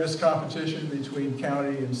tremendous competition between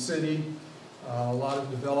county and city. A lot of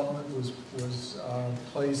development was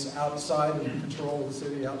placed outside of the control of the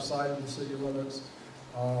city, outside of the city limits,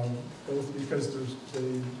 both because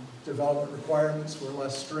the development requirements were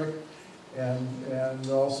less strict, and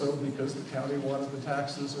also because the county wanted the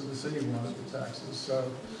taxes or the city wanted the taxes. So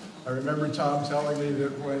I remember Tom telling me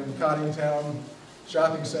that when Cottingtown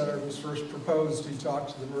Shopping Center was first proposed, he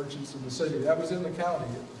talked to the merchants in the city. That was in the county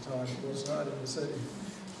at the time, it was not in the city.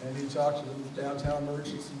 And he talked to the downtown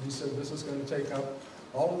merchants, and he said, this is going to take up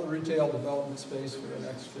all of the retail development space for the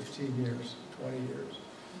next 15 years, 20 years.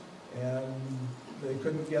 And they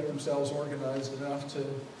couldn't get themselves organized enough to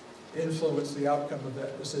influence the outcome of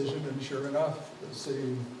that decision, and sure enough, the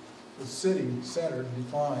city center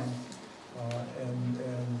declined, and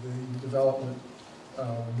the development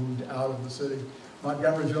moved out of the city.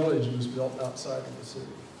 Montgomery Village was built outside of the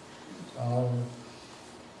city.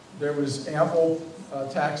 There was ample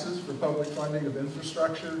taxes for public funding of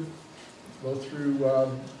infrastructure, both through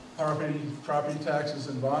property taxes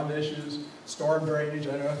and bond issues, storm drainage.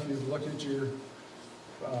 I don't know if you've looked at your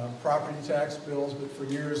property tax bills, but for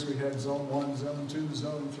years we had Zone 1, Zone 2,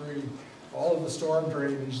 Zone 3. All of the storm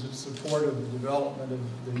drainage that supported the development of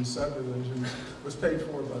these subdivisions was paid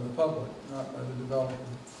for by the public, not by the developer.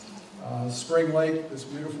 Spring Lake, this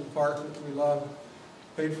beautiful park that we love,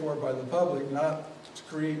 paid for by the public, not to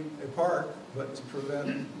create a park, but to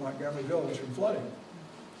prevent Montgomery Village from flooding.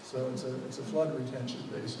 So it's a flood retention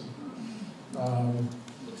basin.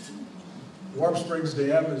 Warm Springs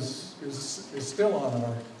Dam is still on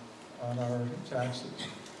our taxes.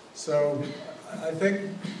 So I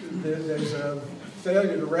think there's a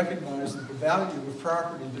failure to recognize that the value of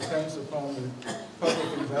property depends upon the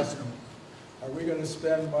public investment. Are we going to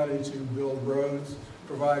spend money to build roads,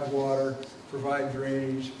 provide water, provide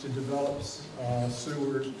drainage, to develop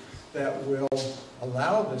sewers that will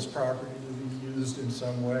allow this property to be used in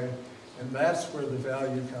some way? And that's where the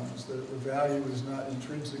value comes. The value is not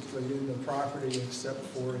intrinsically in the property except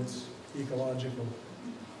for its ecological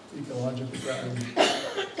value.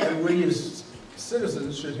 And we as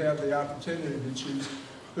citizens should have the opportunity to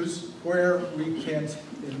choose where we can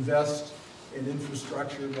invest in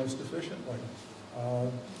infrastructure most efficiently.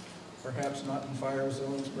 Perhaps not in fire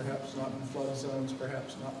zones, perhaps not in flood zones,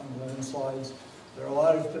 perhaps not on landslides. There are a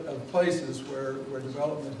lot of places where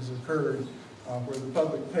development has occurred where the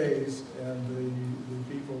public pays and the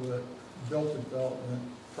people that built the development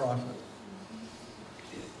profit.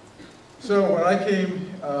 So when I came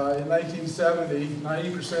in 1970,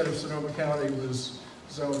 90% of Sonoma County was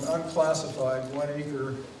zoned unclassified, 1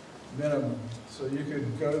 acre minimum. So you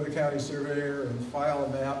could go to the county surveyor and file a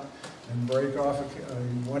map and break off a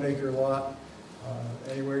 1 acre lot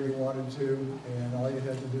anywhere you wanted to, and all you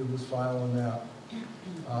had to do was file a map.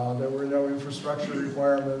 There were no infrastructure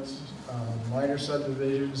requirements, minor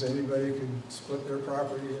subdivisions. Anybody could split their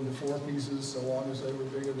property into 4 pieces so long as they were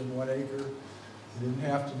bigger than 1 acre. You didn't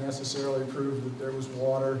have to necessarily prove that there was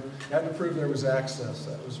water. You had to prove there was access.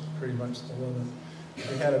 That was pretty much the limit. If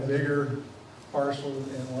you had a bigger parcel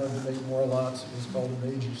and wanted to make more lots, it was called a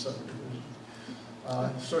major subdivision.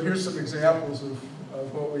 So here's some examples of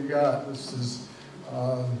what we got. This is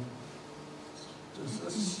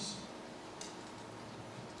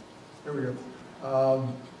here we go.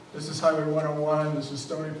 This is Highway 101. This is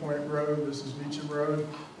Stony Point Road. This is Meacham Road.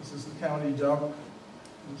 This is the county dump.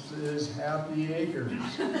 This is Happy Acres.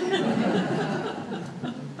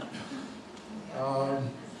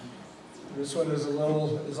 This one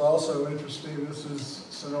is also interesting. This is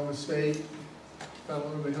Sonoma State,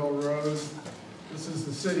 Petaluma Hill Road. This is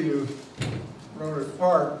the city of Roanoke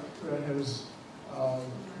Park that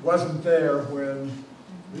wasn't there when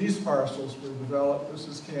these parcels were developed. This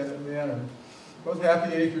is Cannon Manor. Both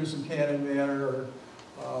Happy Acres and Cannon Manor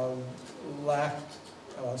lacked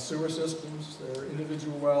sewer systems. They're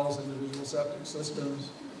individual wells, individual septic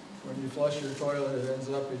systems. When you flush your toilet, it ends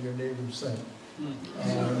up in your neighbor's sink.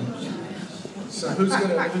 So who's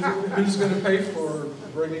going to pay for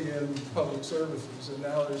bringing in public services? And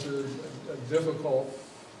now there's a difficult.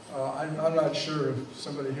 I'm not sure if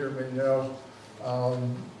somebody here may know.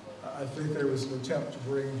 I think there was an attempt to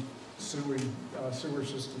bring sewer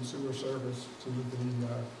system, sewer service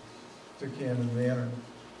to Cannon Manor.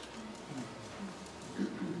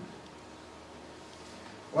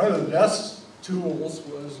 One of the best tools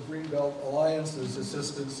was Greenbelt Alliance's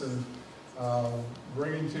assistance in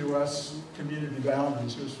bringing to us community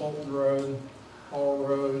boundaries. Here's Fulton Road, Hall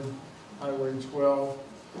Road, Highway 12.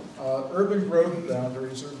 Urban growth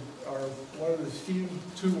boundaries are one of the few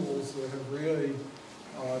tools that have really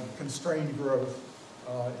constrained growth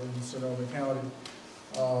in Sonoma County.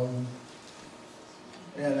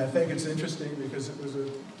 And I think it's interesting because it was a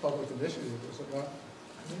public initiative, was it not?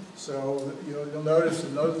 So you'll notice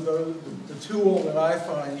the tool that I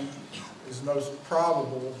find is most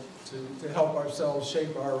probable to help ourselves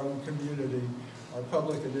shape our own community are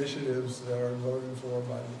public initiatives that are voted for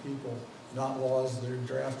by the people, not laws that are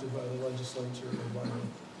drafted by the legislature or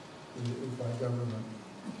by government.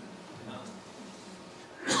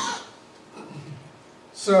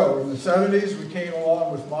 So in the 70s, we came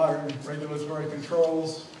along with modern regulatory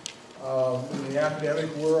controls. In the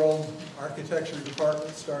academic world, architecture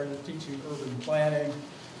department started teaching urban planning.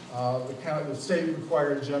 The state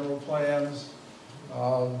required general plans.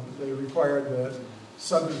 They required that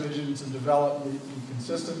subdivisions and development be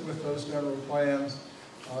consistent with those general plans.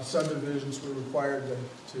 Subdivisions were required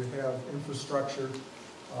to have infrastructure.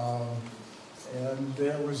 And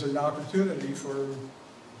there was an opportunity for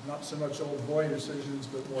not so much old boy decisions,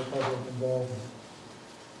 but more public involvement.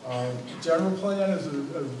 General plan is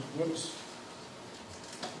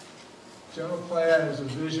General plan is a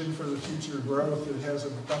vision for the future growth. It has a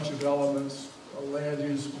bunch of elements: land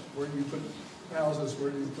use, where do you put houses,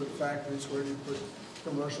 where do you put factories, where do you put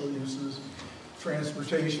commercial uses,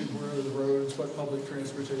 transportation, where are the roads, what public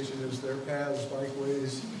transportation is there, paths,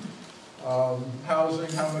 bikeways,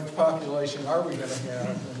 Housing, how much population are we going to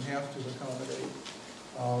have to accommodate?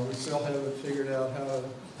 We still haven't figured out how to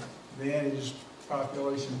manage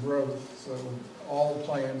population growth, so all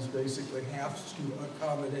plans basically have to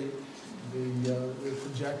accommodate the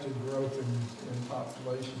projected growth in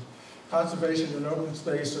population. Conservation and open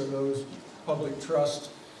space are those public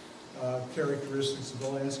trust characteristics of the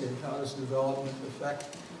landscape. How does development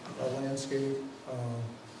affect our landscape?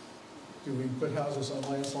 Do we put houses on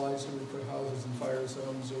landslides? Do we put houses in fire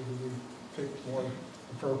zones? Or do we pick more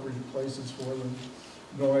appropriate places for them?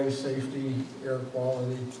 Noise, safety, air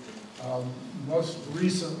quality. Most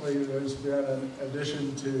recently, there's been an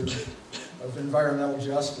addition of environmental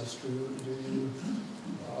justice. Do you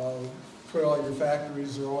put all your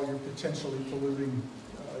factories or all your potentially polluting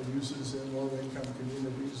uses in low-income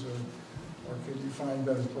communities, or can you find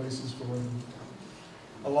better places for them?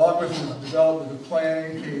 Along with the development of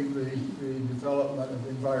planning came the development of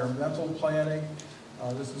environmental planning.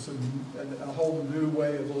 This is a whole new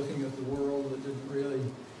way of looking at the world that didn't really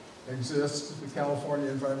exist. The California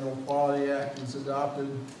Environmental Quality Act was adopted.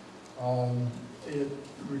 It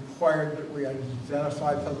required that we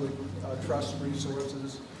identify public trust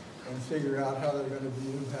resources and figure out how they're going to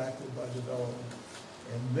be impacted by development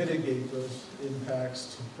and mitigate those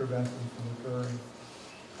impacts to prevent them from occurring.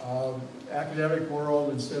 Academic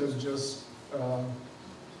world, instead of just,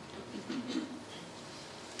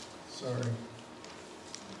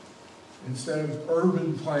 instead of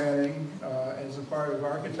urban planning, as a part of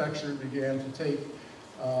architecture, began to take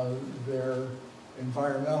their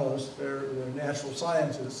environmentalists, their natural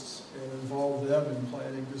scientists, and involve them in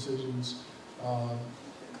planning decisions.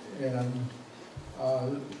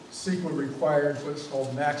 CEQA required what's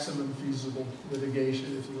called maximum feasible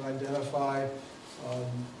mitigation. If you identify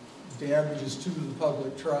damages to the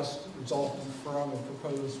public trust resulting from a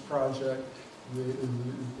proposed project, the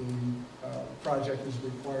project is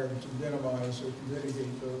required to minimize or to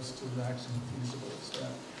mitigate those to the maximum feasible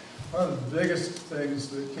extent. One of the biggest things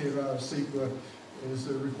that came out of CEQA is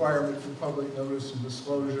the requirement for public notice and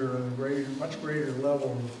disclosure and a much greater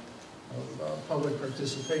level of public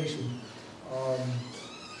participation.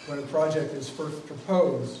 When a project is first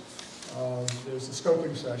proposed, there's a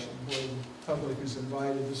scoping session where the public is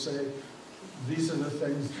invited to say, these are the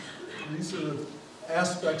things, these are the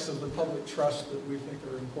aspects of the public trust that we think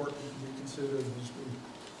are important to be considered as we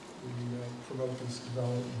promote this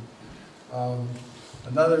development.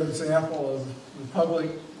 Another example of the public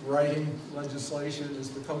writing legislation is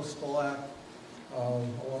the Coastal Act.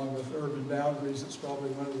 Along with urban boundaries, it's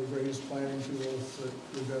probably one of the greatest planning tools that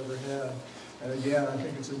we've ever had. And again, I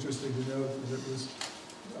think it's interesting to note that it was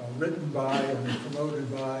written by and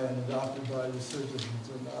promoted by and adopted by the citizens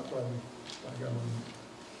and not by government.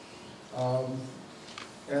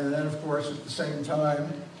 And then, of course, at the same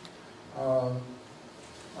time,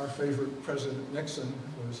 our favorite President Nixon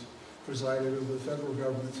was presided over the federal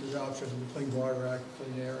government's adoption of the Clean Water Act,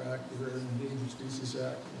 Clean Air Act, the Rare and Endangered Species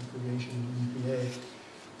Act, and creation of the EPA.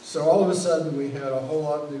 So all of a sudden, we had a whole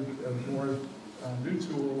lot of more new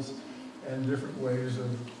tools and different ways of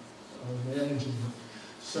managing them.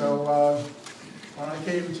 So when I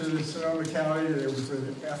came to Sonoma County, there was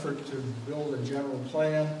an effort to build a general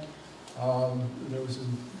plan. There was a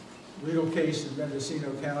legal case in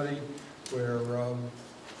Mendocino County where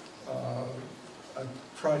a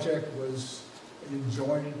project was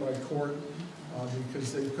enjoined by court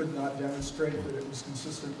because they could not demonstrate that it was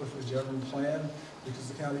consistent with the general plan because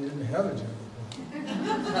the county didn't have a general plan.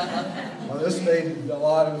 Well, this made a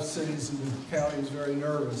lot of cities and counties very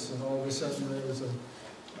nervous, and all of a sudden there was a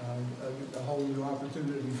whole new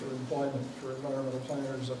opportunity for employment for environmental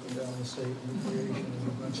planners up and down the state and the creation of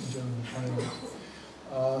a bunch of general plans.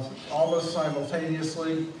 Almost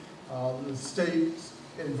simultaneously, the state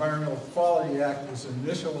Environmental Quality Act was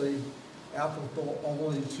initially applicable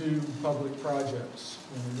only to public projects.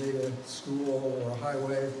 When you made a school or a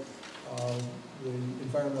highway, the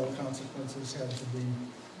environmental consequences had to be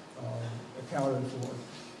accounted for.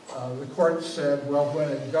 The court said, well,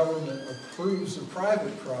 when a government approves a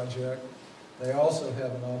private project, they also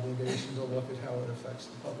have an obligation to look at how it affects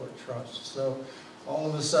the public trust. So all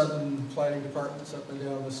of a sudden, planning departments up and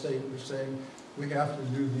down the state were saying, we have to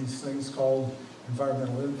do these things called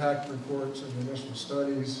environmental impact reports and initial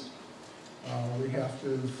studies. We have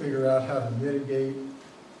to figure out how to mitigate.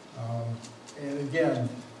 And again,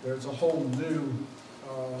 there's a whole new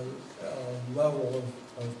level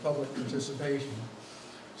of public participation.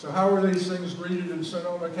 So how were these things greeted in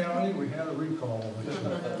Sonoma County? We had a recall.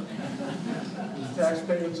 The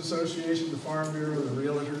Taxpayers Association, the Farm Bureau, the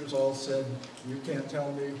realtors all said, you can't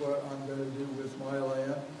tell me what I'm going to do with my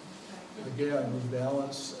land. Again, we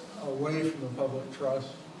balance away from the public trust.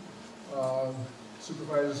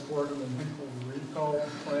 Supervisor Sportman and Hinkle recalled,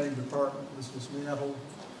 planning department was dismantled.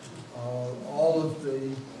 All of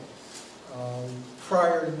the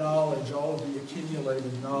prior knowledge, all of the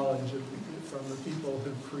accumulated knowledge from the people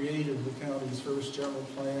who created the county's first general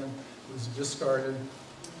plan was discarded.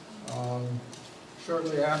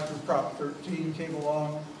 Shortly after Prop 13 came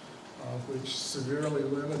along, which severely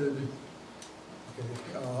limited. Okay,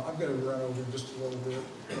 I'm going to run over just a little bit.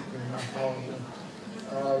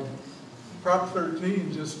 Okay, Prop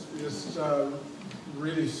 13 just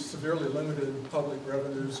really severely limited public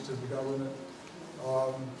revenues to the government.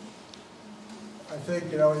 I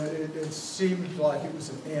think, you know, it seemed like it was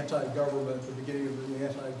an anti-government, the beginning of the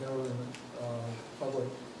anti-government public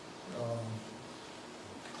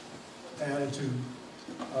attitude.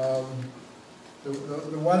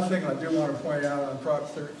 The one thing I do want to point out on Prop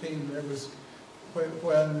 13, there was,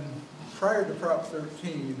 when prior to Prop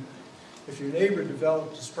 13, if your neighbor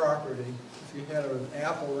developed his property, if you had an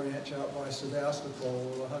apple ranch out by Sebastopol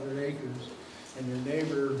with 100 acres, and your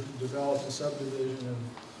neighbor developed a subdivision of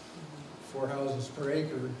 4 houses per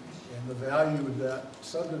acre, and the value of that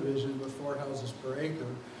subdivision with 4 houses per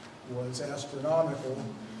acre was astronomical,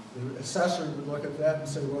 the assessor would look at that and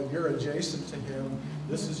say, well, you're adjacent to him,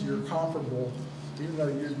 this is your comparable, even though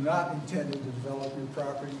you're not intending to develop your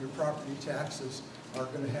property taxes are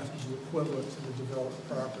going to have to be equivalent to the developed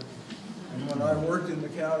property. And when I worked in the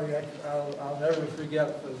county, I'll never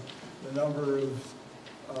forget the number of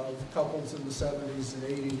couples in the 70s and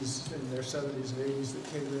 80s, in their 70s and 80s that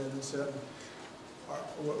came in and said,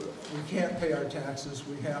 we can't pay our taxes,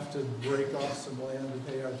 we have to break off some land to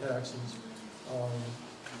pay our taxes.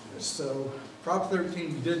 So Prop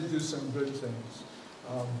 13 did do some good things,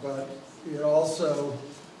 but it also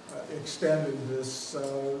extended this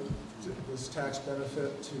tax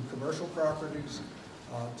benefit to commercial properties,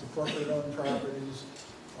 to corporate-owned properties,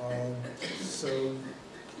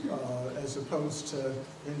 as opposed to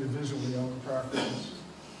individually owned properties.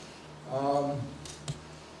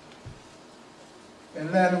 And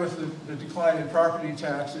then with the decline in property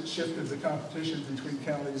tax, it shifted the competition between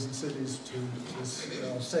counties and cities to this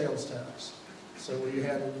sales tax. So we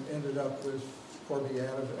ended up with Corby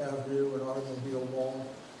Avenue and Automobile Mall,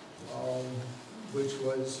 which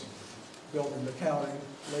was built in the county,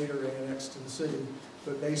 later annexed to the city,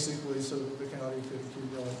 but basically so that the county could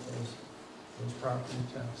accumulate those property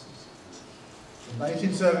taxes. In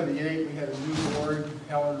 1978, we had a new board.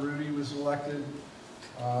 Helen Rudy was elected.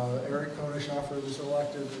 Eric Konishofer was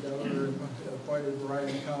elected. The governor appointed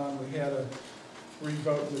Brian Kahn. We had a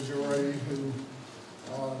 3-vote majority who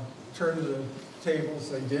turned the tables.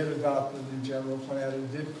 They did adopt the new general plan.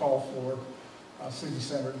 It did call for city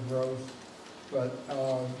center growth, but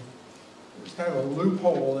there's kind of a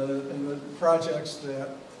loophole in it, and the projects that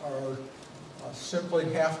are simply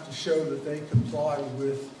have to show that they comply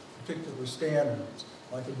with particular standards,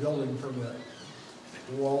 like a building permit.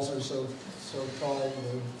 The walls are so tall,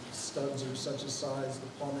 the studs are such a size, the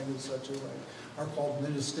plumbing is such a way, are called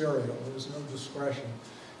ministerial. There's no discretion.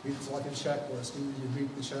 It's like a checklist. Either you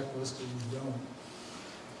meet the checklist or you don't.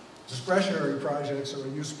 Discretionary projects are a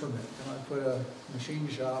use permit. Can I put a machine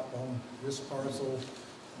shop on this parcel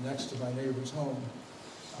next to my neighbor's home?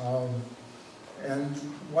 And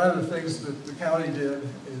one of the things that the county did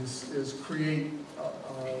is create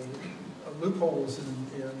loopholes in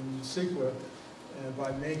CEQA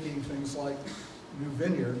by making things like new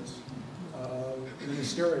vineyards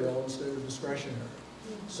ministerial instead of discretionary.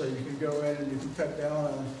 So you can go in and you can cut down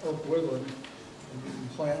on oak woodland and you can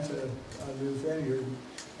plant a new vineyard,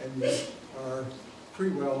 and you are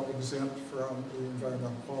pretty well exempt from the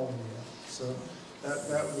Environmental Quality Act. So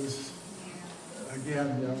that was,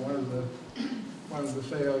 again, you know, one of the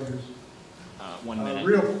failures. 1 minute.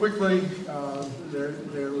 Real quickly,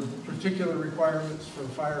 there were particular requirements for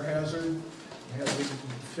fire hazard. You had to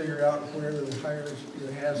figure out where the fire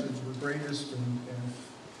hazards were greatest and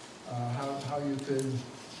how you could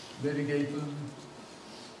mitigate them.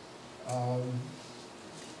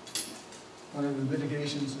 One of the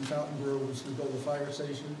mitigations in Fountain Grove was to build a fire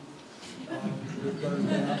station. It burned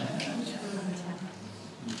down.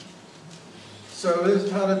 So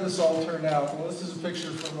how did this all turn out? Well, this is a picture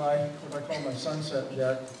from what I call my sunset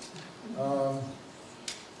deck.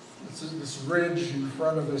 This ridge in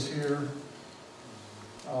front of us here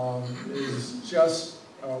is just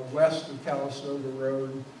west of Calistoga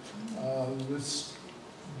Road. This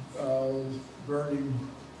burning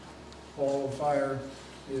ball of fire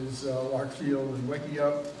is Larkfield and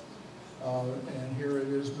Wickiup. And here it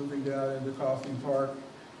is moving down into Coffey Park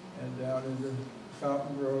and down into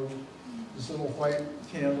Fountain Grove. These little white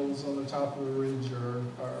candles on the top of the ridge are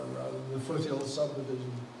the Foothill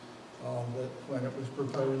subdivision that when it was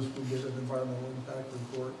proposed, we did an environmental impact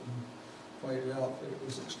report and pointed out that it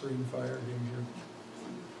was extreme fire danger.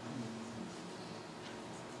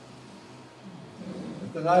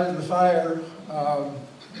 At the night of the fire,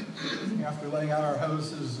 after laying out our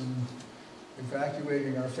hoses and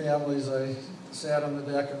evacuating our families, I sat on the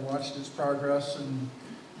deck and watched its progress and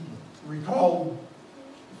recalled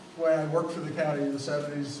when I worked for the county in the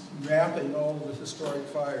 70s, mapping all the historic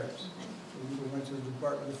fires. We went to the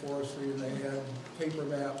Department of Forestry and they had paper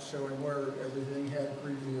maps showing where everything had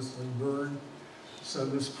previously burned. So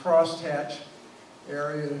this crosshatch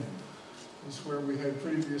area is where we had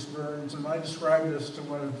previous burns, and I described this to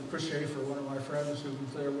Chris Schaefer, one of my friends who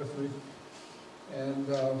was there with me. And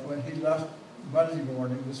when he left Monday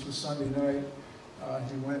morning, this was Sunday night,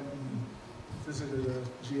 he went and visited a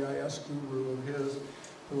GIS guru of his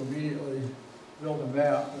who immediately built a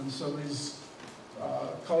map. And so these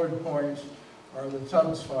colored points are the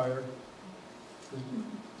Tubbs fire.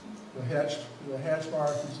 The hatch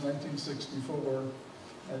mark is 1964.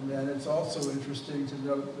 And then it's also interesting to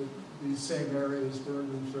note that these same areas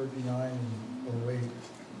burned in 39 and 08.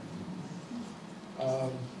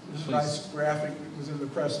 This is a nice graphic that was in the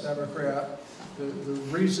Press Democrat. The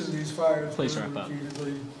reason these fires burned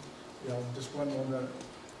repeatedly, just one more minute,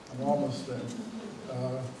 I'm almost there.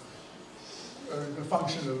 A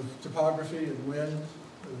function of topography and wind.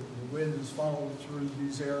 The wind is funneled through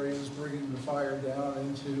these areas, bringing the fire down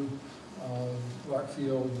into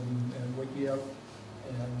Blackfield and Wickiup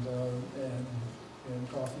and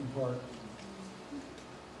Coffee Park.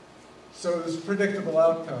 So it was a predictable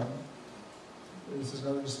outcome. This is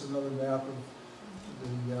just another map of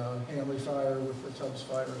the Hanley fire with the Tubbs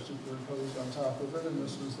fire superimposed on top of it, and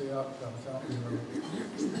this was the outcome, Fountain Road.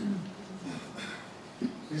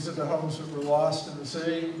 These are the homes that were lost in the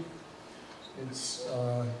city. It's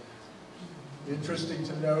interesting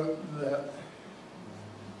to note that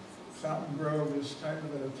Fountain Grove is kind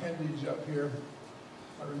of an appendage up here.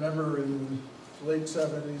 I remember in the late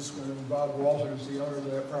 70s when Bob Walters, the owner of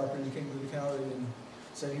that property, came to the county and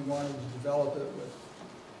said he wanted to develop it with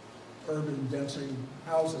urban density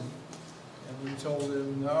housing. And we told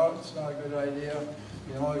him, no, it's not a good idea.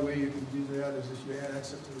 The only way you can do that is if you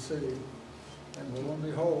annex it to the city. And lo and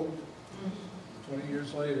behold, 20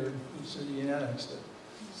 years later, the city annexed it.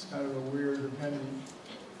 It's kind of a weird appendage.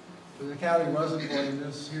 But the county wasn't wanting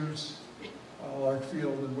this. Here's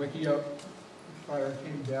Larkfield and Wickiup. Fire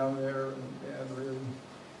came down there and really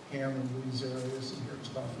hammered these areas, and here's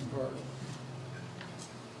Coffee Park.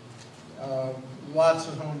 Lots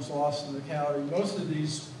of homes lost in the county. Most of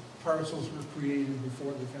these parcels were created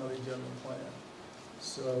before the county general plan.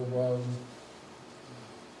 So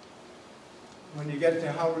when you get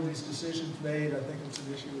to how were these decisions made, I think it's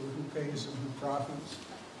an issue of who pays and who profits.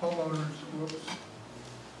 Homeowners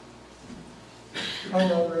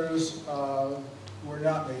were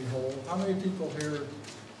not made whole. How many people here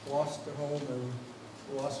lost a home or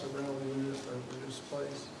lost a rental unit or were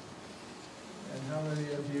displaced? And how many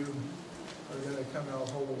of you are going to come out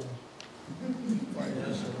whole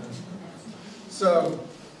financially? So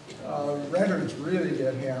renters really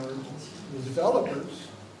get hammered. The developers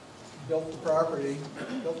built the property,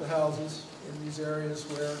 built the houses in these areas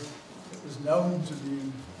where it was known to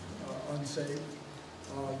be unsafe,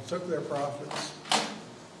 took their profits,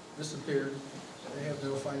 disappeared. They have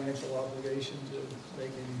no financial obligation to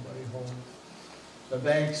make anybody whole. The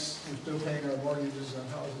banks, we're still paying our mortgages on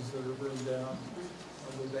houses that are burned down.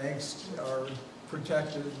 The banks are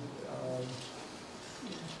protected.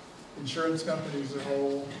 Insurance companies are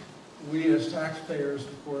whole. We as taxpayers,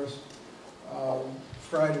 of course,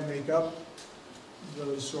 try to make up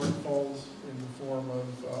those shortfalls in the form of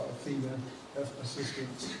FEMA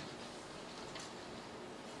assistance.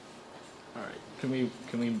 All right, can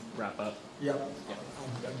we wrap up? Yeah.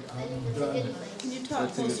 I'm done. Can you talk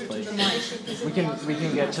closer to the mic? We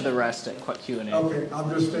can get to the rest at Q&A. Okay, I'll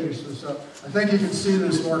just finish this up. I think you can see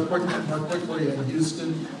this more quickly in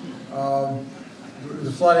Houston.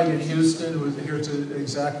 The flooding in Houston was here to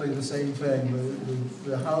exactly the same thing.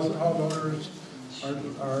 The homeowners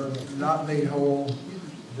are not made whole.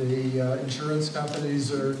 The insurance companies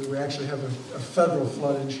we actually have a federal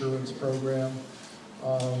flood insurance program.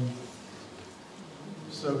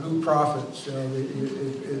 So who profits? You know,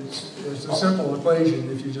 it's a simple equation.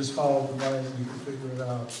 If you just follow the money, you can figure it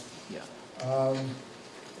out. Yeah.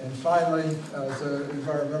 And finally, as an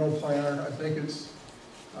environmental planner, I think it's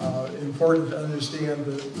important to understand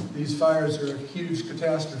that these fires are a huge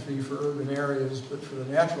catastrophe for urban areas, but for the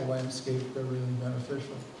natural landscape, they're really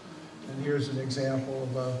beneficial. And here's an example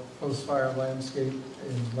of a post-fire landscape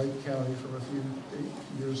in Lake County from a few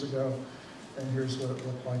years ago. And here's what it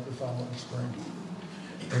looked like the following spring.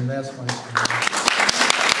 And that's my story.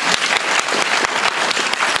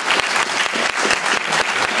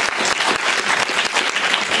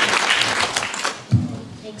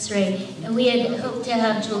 Thanks, Ray. And we had hoped to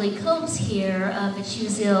have Julie Combs here, but she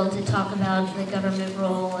was ill, to talk about the government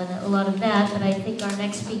role and a lot of that. But I think our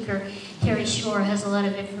next speaker, Terry Shore, has a lot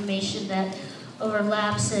of information that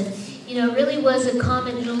overlaps. And, you know, it really was a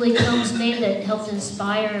comment Julie Combs made that helped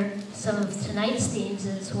inspire some of tonight's themes,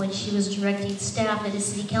 is when she was directing staff at a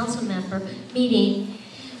city council member meeting,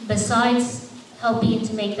 besides helping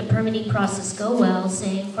to make the permitting process go well,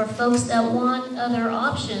 saying for folks that want other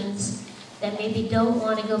options, that maybe don't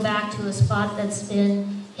want to go back to a spot that's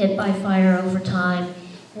been hit by fire over time,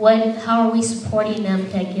 how are we supporting them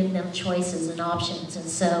to give them choices and options? And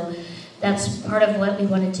so that's part of what we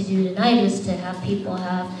wanted to do tonight, is to have people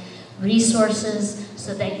have resources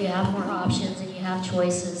so that you have more options and you have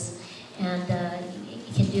choices, and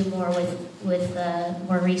you can do more with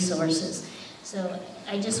more resources. So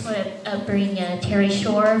I just want to bring Terry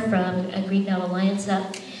Shore from Greenbelt Alliance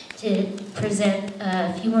up to present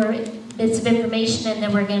a few more bits of information, and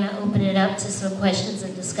then we're going to open it up to some questions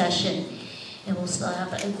and discussion, and we'll still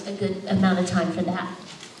have a good amount of time for that.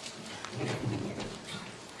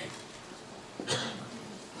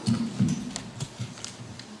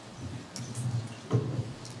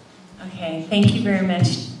 Okay, thank you very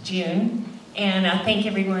much, June, and thank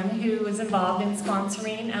everyone who was involved in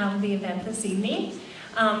sponsoring the event this evening.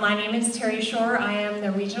 My name is Terry Shore. I am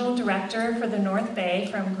the Regional Director for the North Bay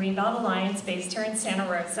from Greenbelt Alliance, based here in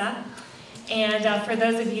Santa Rosa. And for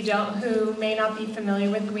those of you who may not be familiar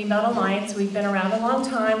with Greenbelt Alliance, we've been around a long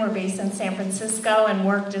time. We're based in San Francisco and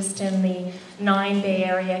work just in the 9 Bay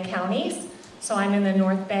Area counties. So I'm in the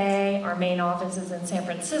North Bay, our main office is in San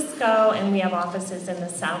Francisco, and we have offices in the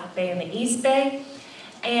South Bay and the East Bay.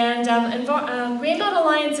 And Greenbelt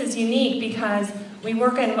Alliance is unique because we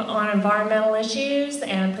work on environmental issues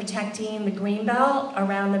and protecting the Greenbelt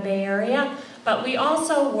around the Bay Area, but we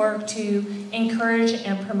also work to encourage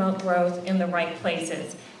and promote growth in the right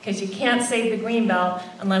places, because you can't save the Greenbelt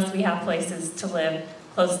unless we have places to live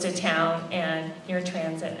close to town and near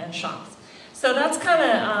transit and shops. So that's kind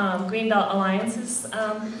of Greenbelt Alliance's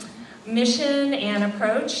mission and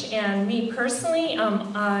approach. And me personally,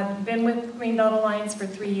 I've been with Greenbelt Alliance for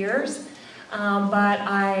 3 years. But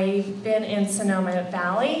I've been in Sonoma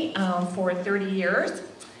Valley for 30 years.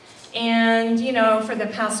 And, you know, for the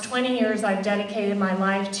past 20 years, I've dedicated my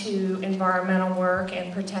life to environmental work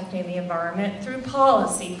and protecting the environment through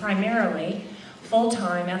policy, primarily,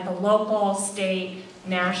 full-time at the local, state,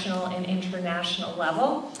 national, and international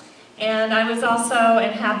level. And I was also,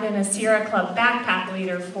 and have been, a Sierra Club backpack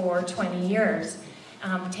leader for 20 years.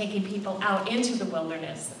 Taking people out into the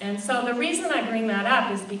wilderness. And so the reason I bring that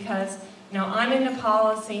up is because, you know, I'm into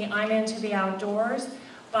policy, I'm into the outdoors,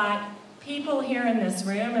 but people here in this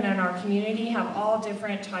room and in our community have all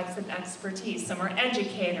different types of expertise. Some are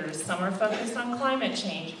educators, some are focused on climate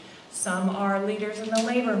change, some are leaders in the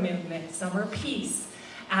labor movement, some are peace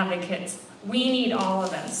advocates. We need all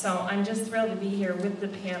of us. So I'm just thrilled to be here with the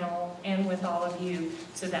panel and with all of you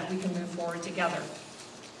so that we can move forward together.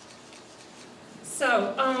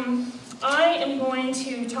 So I am going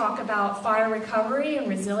to talk about fire recovery and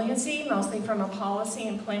resiliency, mostly from a policy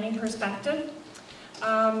and planning perspective.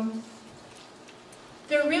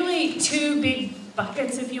 There are really 2 big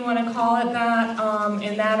buckets, if you want to call it that,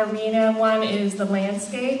 in that arena. One is the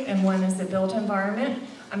landscape and one is the built environment.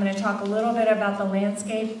 I'm going to talk a little bit about the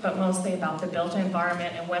landscape, but mostly about the built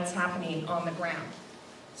environment and what's happening on the ground.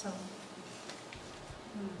 So.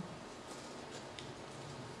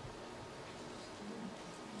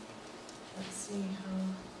 Let's see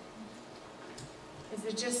how, is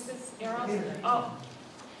it just this arrow? Oh,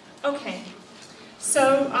 okay.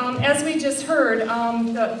 So as we just heard,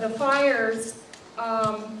 the fires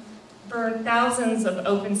burned thousands of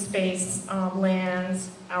open space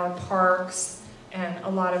lands, our parks, and a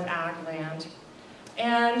lot of ag land.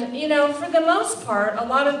 And, you know, for the most part, a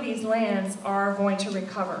lot of these lands are going to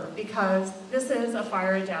recover because this is a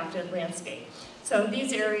fire-adapted landscape. So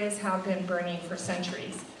these areas have been burning for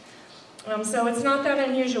centuries. So it's not that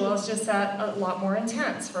unusual, it's just that a lot more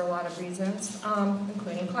intense for a lot of reasons,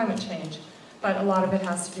 including climate change. But a lot of it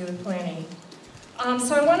has to do with planning.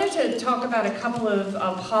 So I wanted to talk about a couple of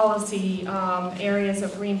policy areas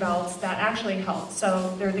of greenbelts that actually help.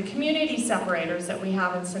 So they're the community separators that we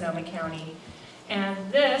have in Sonoma County. And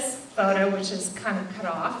this photo, which is kind of cut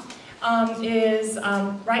off, is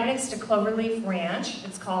right next to Cloverleaf Ranch.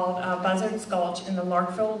 It's called Buzzard's Gulch in the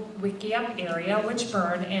Larkville-Wickiup area, which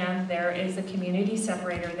burned, and there is a community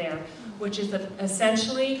separator there, which is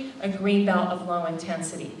essentially a green belt of low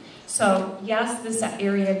intensity. So yes, this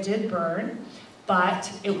area did burn,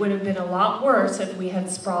 but it would have been a lot worse if we had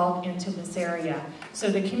sprawled into this area. So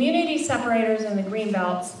the community separators and the green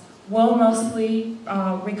belts will mostly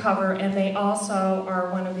recover, and they also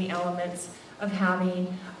are one of the elements of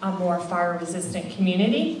having a more fire-resistant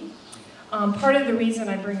community. Part of the reason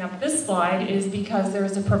I bring up this slide is because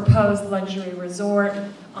there's a proposed luxury resort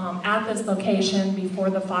at this location before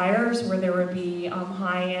the fires, where there would be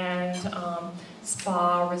high-end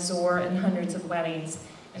spa, resort, and hundreds of weddings.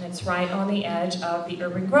 And it's right on the edge of the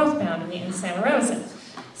urban growth boundary in Santa Rosa.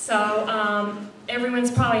 So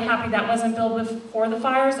everyone's probably happy that wasn't built before the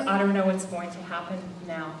fires. I don't know what's going to happen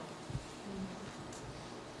now.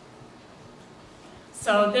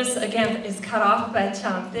 So this, again, is cut off, but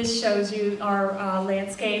this shows you our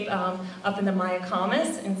landscape up in the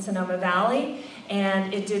Mayacamas in Sonoma Valley.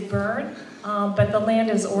 And it did burn, but the land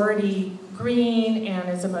is already green and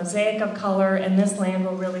is a mosaic of color, and this land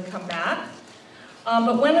will really come back.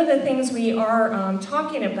 But one of the things we are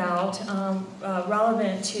talking about,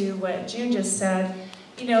 relevant to what June just said,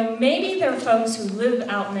 you know, maybe there are folks who live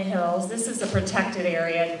out in the hills. This is a protected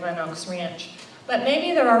area at Glen Oaks Ranch. But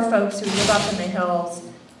maybe there are folks who live up in the hills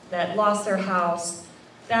that lost their house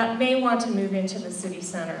that may want to move into the city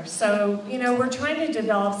center. So, you know, we're trying to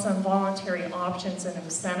develop some voluntary options and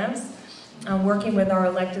incentives, working with our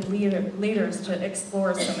elected leaders to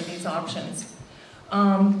explore some of these options.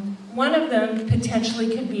 One of them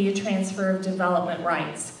potentially could be a transfer of development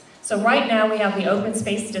rights. So right now we have the open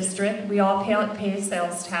space district. We all pay a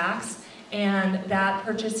sales tax, and that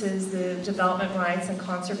purchases the development rights and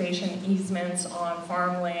conservation easements on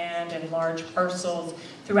farmland and large parcels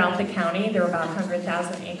throughout the county. There are about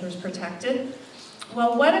 100,000 acres protected.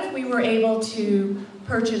 Well, what if we were able to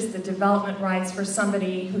purchase the development rights for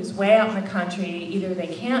somebody who's way out in the country? Either they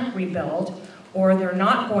can't rebuild, or they're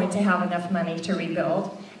not going to have enough money to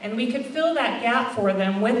rebuild, and we could fill that gap for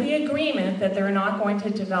them with the agreement that they're not going to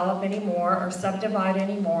develop anymore or subdivide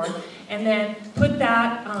anymore, and then put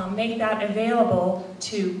that, make that available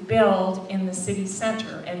to build in the city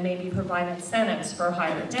center and maybe provide incentives for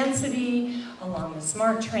higher density along the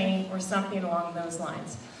SMART train or something along those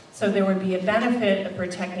lines. So there would be a benefit of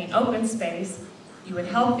protecting open space. You would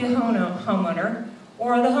help the homeowner,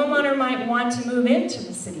 or the homeowner might want to move into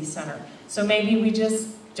the city center. So maybe we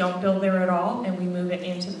just don't build there at all and we move it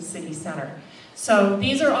into the city center. So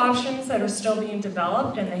these are options that are still being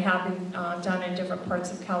developed, and they have been done in different parts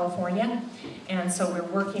of California. And so we're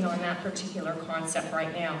working on that particular concept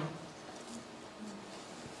right now.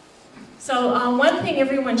 So one thing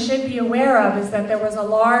everyone should be aware of is that there was a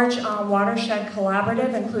large watershed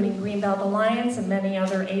collaborative, including Greenbelt Alliance and many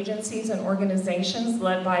other agencies and organizations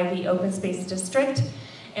led by the Open Space District.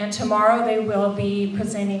 And tomorrow they will be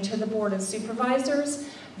presenting to the Board of Supervisors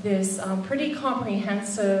this pretty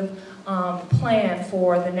comprehensive plan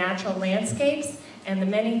for the natural landscapes and the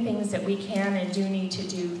many things that we can and do need to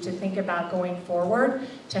do to think about going forward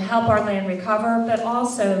to help our land recover, but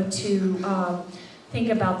also to think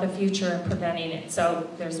about the future and preventing it. So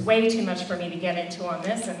there's way too much for me to get into on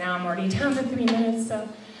this, and now I'm already down to 3 minutes. So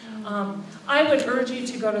I would urge you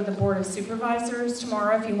to go to the Board of Supervisors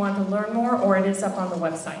tomorrow if you want to learn more, or it is up on the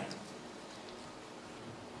website.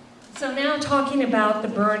 So now talking about the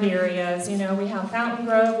burned areas, you know, we have Fountain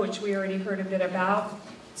Grove, which we already heard a bit about.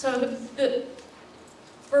 So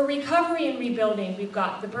for recovery and rebuilding, we've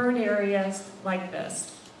got the burned areas like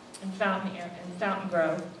this in Fountain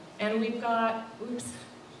Grove. And we've got,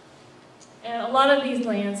 and a lot of these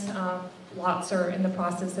lands, lots are in the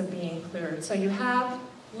process of being cleared. So you have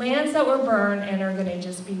lands that were burned and are going to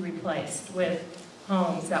just be replaced with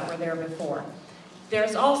homes that were there before.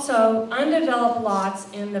 There's also undeveloped lots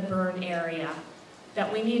in the burned area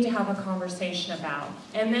that we need to have a conversation about.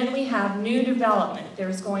 And then we have new development.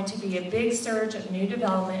 There's going to be a big surge of new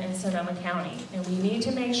development in Sonoma County, and we need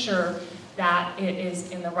to make sure that it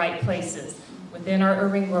is in the right places, within our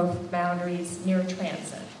urban growth boundaries, near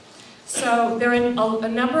transit. So there are a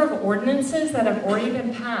number of ordinances that have already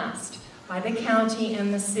been passed by the county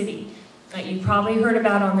and the city that you probably heard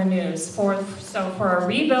about on the news. So for a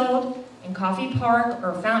rebuild in Coffee Park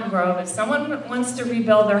or Fountain Grove, if someone wants to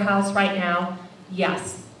rebuild their house right now,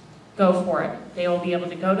 yes, go for it. They will be able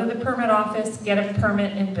to go to the permit office, get a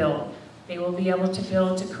permit, and build. They will be able to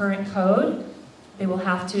build to current code. They will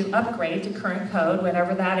have to upgrade to current code,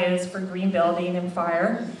 whatever that is for green building and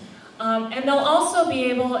fire. And they'll also be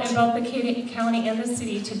able, in both the county and the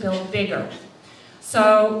city, to build bigger.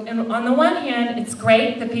 So on the one hand, it's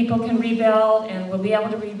great that people can rebuild and will be able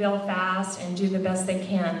to rebuild fast and do the best they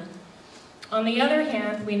can. On the other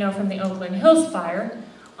hand, we know from the Oakland Hills fire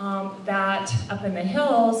that up in the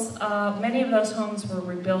hills, many of those homes were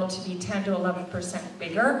rebuilt to be 10 to 11%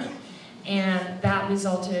 bigger, and that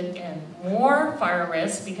resulted in more fire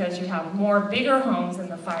risk because you have more bigger homes in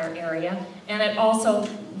the fire area, and it also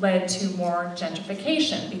led to more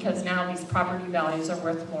gentrification because now these property values are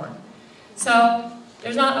worth more. So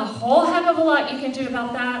there's not a whole heck of a lot you can do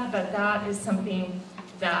about that, but that is something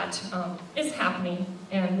that is happening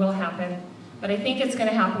and will happen. But I think it's going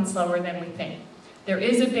to happen slower than we think. There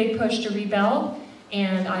is a big push to rebuild,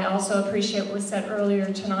 and I also appreciate what was said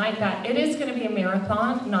earlier tonight that it is going to be a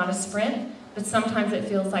marathon, not a sprint, but sometimes it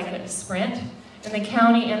feels like a sprint. And the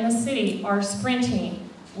county and the city are sprinting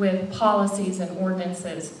with policies and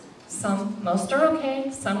ordinances. Most are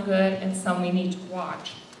okay, some good, and some we need to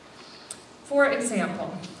watch. For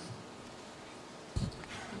example,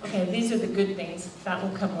 okay, these are the good things. That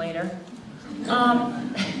will come later.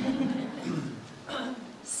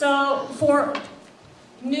 So for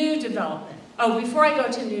new development, before I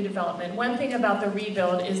go to new development, one thing about the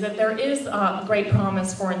rebuild is that there is a great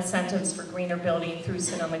promise for incentives for greener building through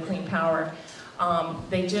Sonoma Clean Power.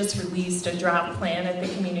 They just released a draft plan at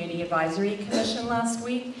the Community Advisory Commission last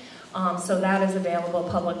week. So that is available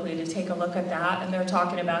publicly to take a look at that. And they're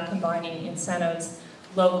talking about combining incentives,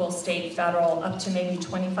 local, state, federal, up to maybe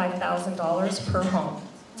 $25,000 per home.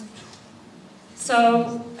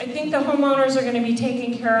 So I think the homeowners are going to be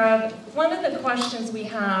taken care of. One of the questions we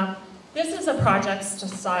have, this is a project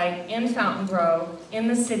site in Fountain Grove in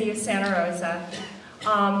the city of Santa Rosa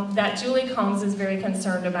that Julie Combs is very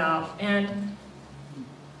concerned about. And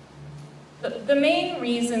the main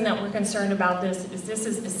reason that we're concerned about this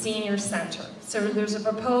is a senior center. So there's a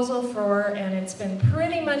proposal for, and it's been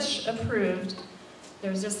pretty much approved,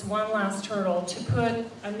 there's just one last hurdle, to put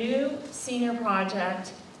a new senior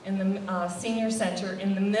project in the senior center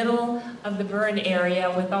in the middle of the burned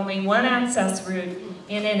area with only one access route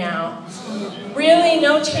in and out. Really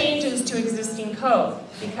no changes to existing code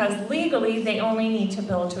because legally they only need to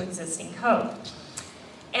build to existing code.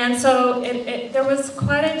 And so there was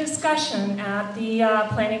quite a discussion at the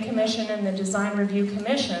Planning Commission and the Design Review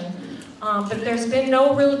Commission, but there's been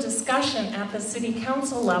no real discussion at the City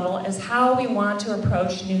Council level as how we want to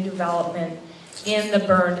approach new development in the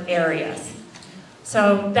burned areas.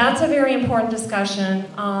 So that's a very important discussion,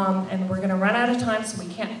 and we're going to run out of time, so we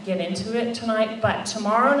can't get into it tonight. But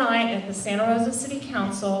tomorrow night at the Santa Rosa City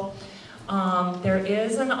Council, there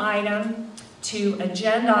is an item to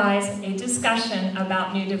agendize a discussion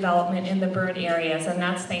about new development in the burned areas, and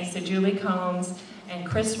that's thanks to Julie Combs and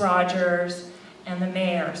Chris Rogers and the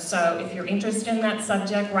mayor. So if you're interested in that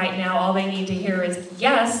subject right now, all they need to hear is,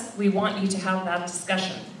 yes, we want you to have that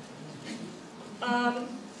discussion.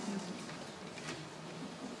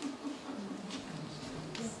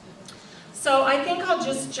 So I think I'll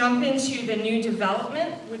just jump into the new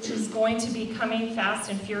development, which is going to be coming fast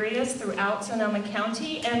and furious throughout Sonoma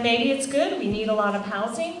County. And maybe it's good, we need a lot of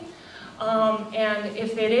housing. And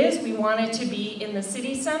if it is, we want it to be in the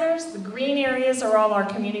city centers. The green areas are all our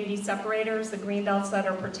community separators, the green belts that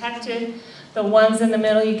are protected. The ones in the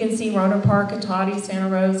middle, you can see Roner Park, Atati, Santa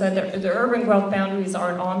Rosa. The urban growth boundaries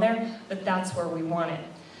aren't on there, but that's where we want it.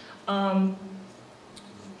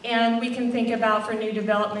 And we can think about for new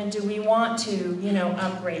development, do we want to,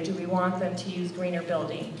 upgrade? Do we want them to use greener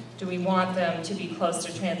building? Do we want them to be close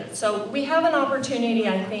to transit? So we have an opportunity,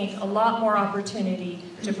 I think, a lot more opportunity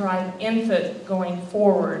to provide input going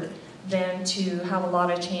forward than to have a lot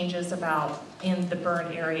of changes about in the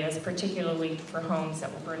burned areas, particularly for homes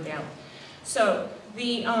that will burn down. So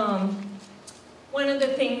the one of the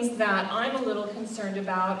things that I'm a little concerned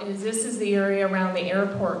about is this is the area around the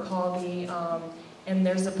airport called the and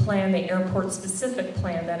there's a plan, the airport-specific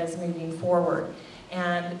plan that is moving forward.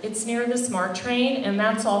 And it's near the SMART train, and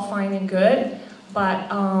that's all fine and good.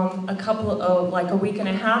 But like a week and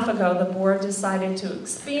a half ago, the board decided to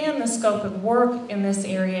expand the scope of work in this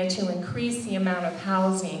area to increase the amount of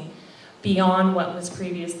housing beyond what was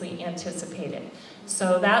previously anticipated.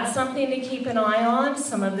 So that's something to keep an eye on.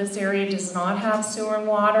 Some of this area does not have sewer and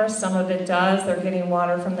water. Some of it does. They're getting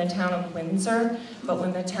water from the town of Windsor. But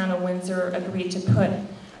when the town of Windsor agreed to put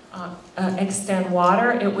extend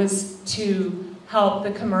water, it was to help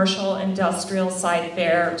the commercial industrial site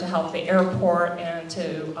there, to help the airport, and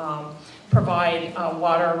to provide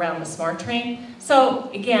water around the SMART train. So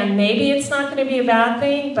again, maybe it's not going to be a bad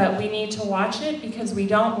thing, but we need to watch it because we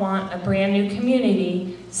don't want a brand new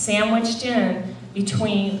community sandwiched in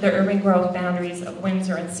between the urban growth boundaries of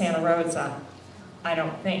Windsor and Santa Rosa, I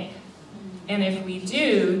don't think. And if we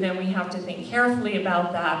do, then we have to think carefully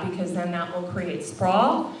about that, because then that will create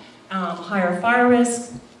sprawl, higher fire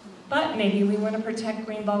risk, but maybe we want to protect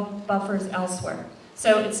green buffers elsewhere.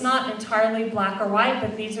 So it's not entirely black or white,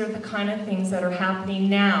 but these are the kind of things that are happening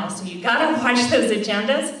now. So you gotta watch those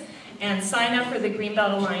agendas and sign up for the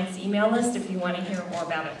Greenbelt Alliance email list if you want to hear more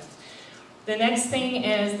about it. The next thing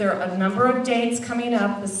is there are a number of dates coming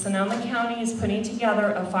up. The Sonoma County is putting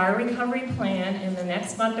together a fire recovery plan in the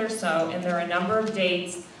next month or so, and there are a number of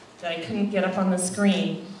dates that I couldn't get up on the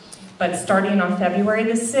screen. But starting on February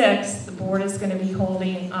the 6th, the board is going to be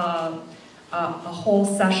holding a whole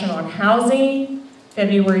session on housing,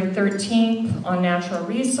 February 13th on natural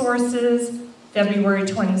resources, February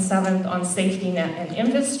 27th on safety net and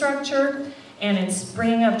infrastructure, and in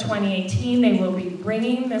spring of 2018 they will be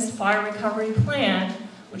bringing this fire recovery plan,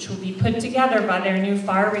 which will be put together by their new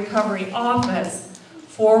fire recovery office,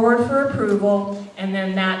 forward for approval, and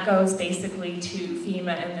then that goes basically to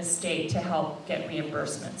FEMA and the state to help get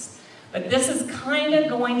reimbursements. But this is kind of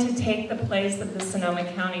going to take the place of the Sonoma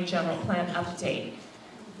County General Plan update,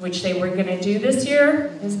 which they were going to do this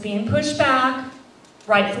year, is being pushed back,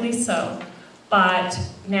 rightfully so. But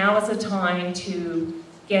now is the time to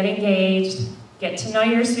get engaged, get to know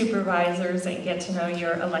your supervisors, and get to know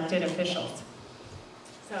your elected officials.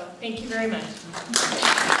 So, thank you very much.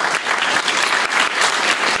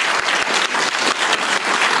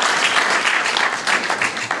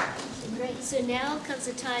 Great. So now comes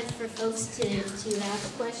the time for folks to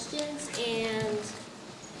ask questions, and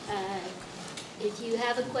if you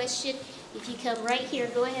have a question, if you come right here,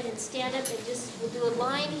 go ahead and stand up and we'll do a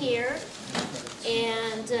line here.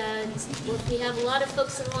 And if we have a lot of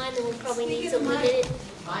folks in line, then we'll probably need to limit it.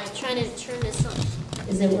 I'm trying to turn this on.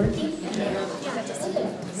 Is it working? Yeah.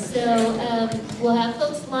 So we'll have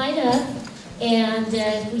folks line up, and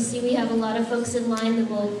if we see we have a lot of folks in line, then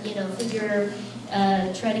we'll,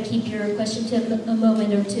 try to keep your question to a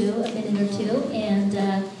minute or two, and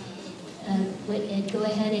go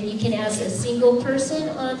ahead and you can ask a single person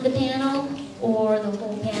on the panel or the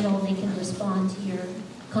whole panel. They can respond to your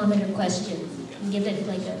comment or question and give it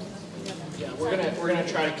like a... Yeah, we're gonna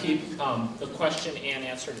try to keep the question and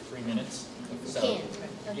answer to 3 minutes. So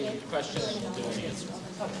Okay. do the question and do the answer.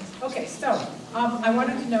 Okay, so I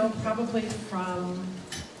wanted to know probably from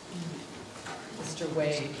Mr.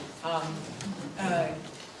 Wade,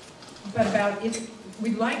 but about if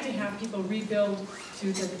we'd like to have people rebuild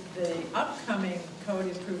to the upcoming code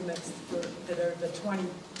improvements that are the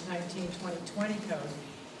 2019-2020 code.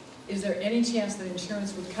 Is there any chance that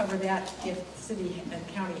insurance would cover that if city and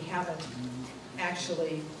county haven't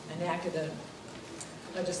actually enacted a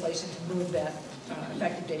legislation to move that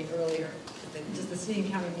effective date earlier? Does the city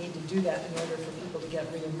and county need to do that in order for people to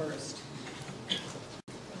get reimbursed?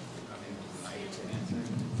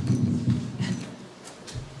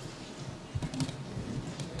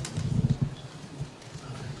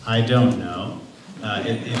 I don't know.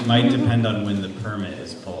 It might depend on when the permit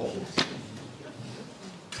is pulled.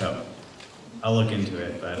 So I'll look into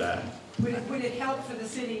it, but... Would it help for the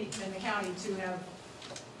city and the county to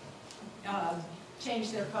have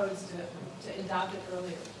changed their codes to adopt it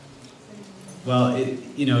earlier? Well,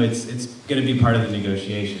 it's going to be part of the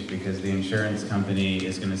negotiation, because the insurance company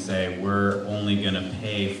is going to say, we're only going to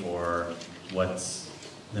pay for what's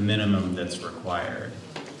the minimum that's required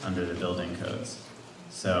under the building codes.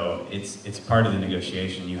 So it's part of the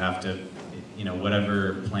negotiation. You have to,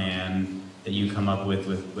 whatever plan that you come up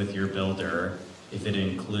with your builder, if it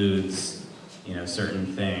includes, certain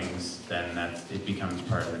things, then it becomes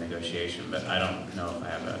part of the negotiation. But I don't know if I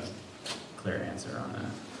have a clear answer on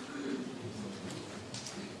that.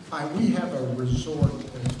 We have a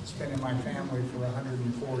resort that's been in my family for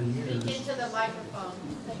 104 years. Speak into the microphone.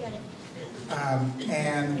 I got it.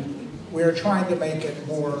 And we're trying to make it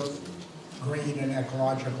more green and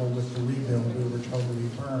ecological with the rebuild. We were totally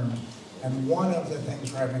burned. And one of the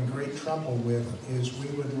things we're having great trouble with is we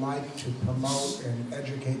would like to promote and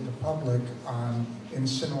educate the public on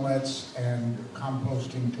incinerators and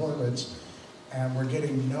composting toilets, and we're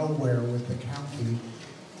getting nowhere with the county.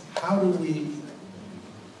 How do we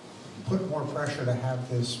put more pressure to have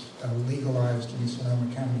this legalized in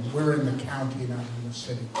Sonoma County? We're in the county, not in the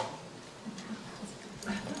city.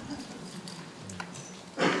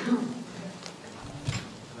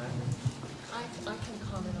 I can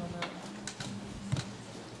comment on that.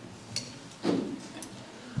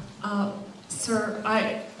 Sir,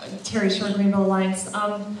 Terry Shore, Greenville Alliance.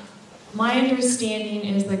 My understanding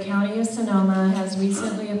is the County of Sonoma has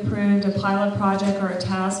recently approved a pilot project or a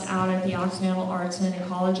test out at the Occidental Arts and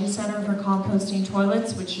Ecology Center for composting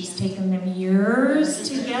toilets, which has taken them years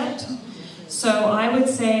to get. So I would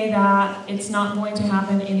say that it's not going to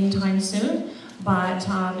happen anytime soon, but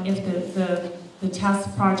if the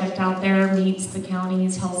test project out there meets the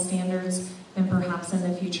county's health standards, then perhaps in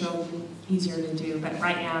the future it'll be easier to do, but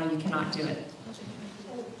right now you cannot do it.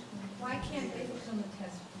 Why can't they become a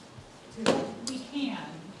test too? We can,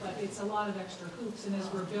 but it's a lot of extra hoops, and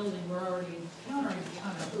as we're building, we're already encountering a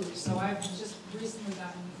ton of hoops. So I've just recently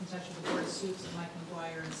gotten in touch with the Board of Soups and Mike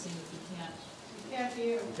McGuire and seeing if we can't. Can't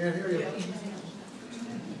hear you.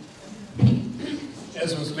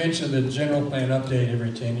 As was mentioned, the general plan update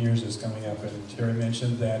every 10 years is coming up, and Terry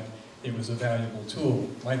mentioned that it was a valuable tool.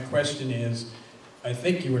 My question is, I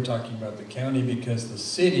think you were talking about the county because the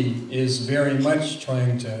city is very much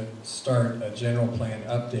trying to start a general plan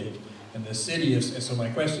update. And the city is, so my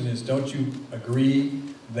question is, don't you agree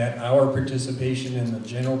that our participation in the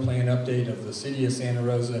general plan update of the city of Santa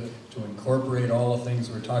Rosa to incorporate all the things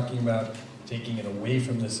we're talking about, taking it away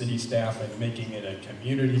from the city staff and making it a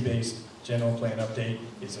community-based general plan update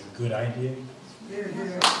is a good idea?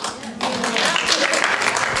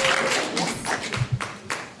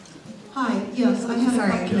 Hi, yes, I have.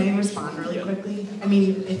 Sorry, can I respond really quickly? I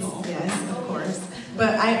mean, it's yes, of course.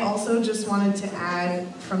 But I also just wanted to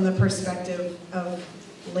add from the perspective of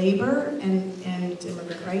labor and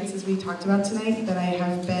immigrant rights, as we talked about tonight, that I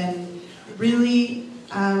have been really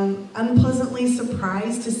unpleasantly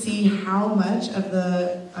surprised to see how much of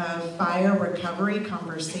the fire recovery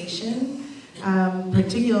conversation,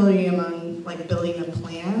 particularly among like building a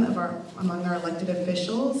plan of among our elected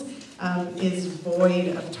officials, is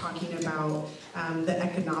void of talking about the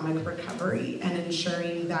economic recovery and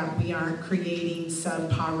ensuring that we aren't creating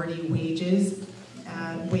sub-poverty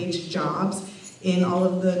wage jobs in all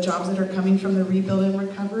of the jobs that are coming from the rebuild and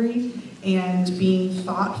recovery, and being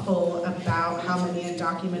thoughtful about how many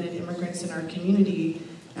undocumented immigrants in our community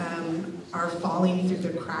are falling through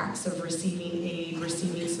the cracks of receiving aid,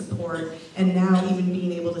 receiving support, and now even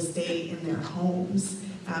being able to stay in their homes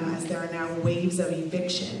as there are now waves of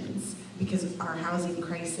evictions because our housing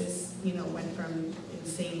crisis, went from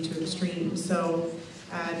insane to extreme. So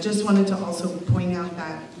just wanted to also point out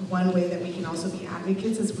that one way that we can also be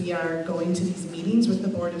advocates is we are going to these meetings with the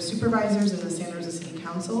Board of Supervisors and the Santa Rosa City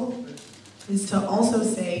Council, is to also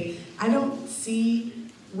say, I don't see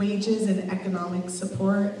wages and economic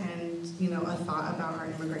support and a thought about our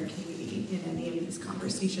immigrant community in any of these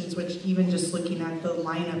conversations, which even just looking at the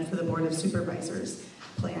lineup for the Board of Supervisors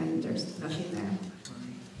plan, there's nothing there.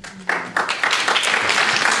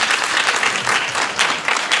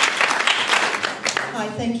 Hi,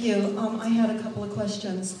 thank you. I had a couple of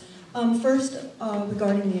questions. First,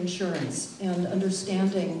 regarding the insurance and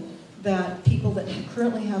understanding that people that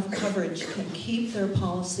currently have coverage can keep their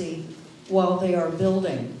policy while they are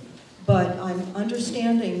building. But I'm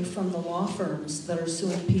understanding from the law firms that are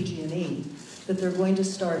suing PG&E that they're going to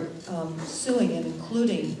start suing and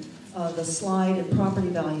including the slide in property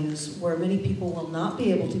values where many people will not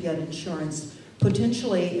be able to get insurance,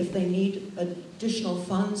 potentially if they need additional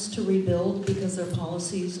funds to rebuild because their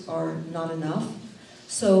policies are not enough.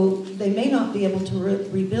 So they may not be able to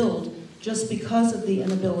rebuild just because of the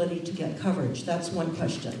inability to get coverage. That's one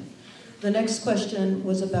question. The next question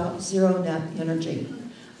was about zero net energy.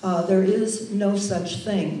 There is no such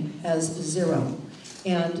thing as zero,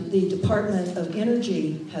 and the Department of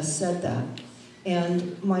Energy has said that.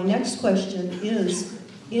 And my next question is,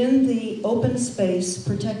 in the open space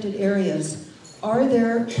protected areas, are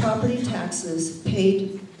there property taxes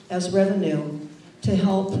paid as revenue to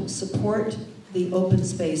help support the open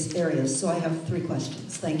space areas? So I have 3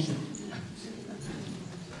 questions. Thank you.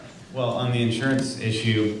 Well, on the insurance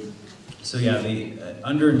issue, so yeah, the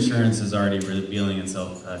underinsurance is already revealing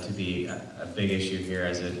itself to be a big issue here,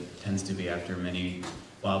 as it tends to be after many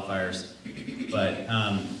wildfires. But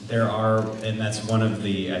there are, and that's one of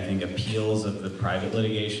the, I think, appeals of the private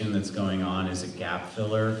litigation that's going on, is a gap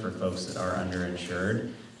filler for folks that are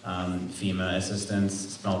underinsured. FEMA assistance,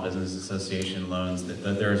 Small Business Association loans,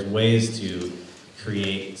 that there's ways to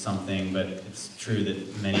create something, but it's true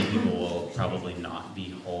that many people will probably not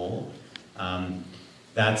be whole.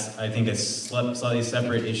 That's, I think, a slightly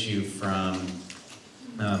separate issue from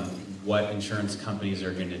what insurance companies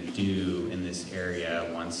are going to do in this area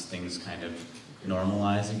once things kind of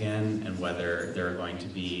normalize again, and whether there are going to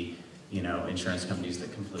be, insurance companies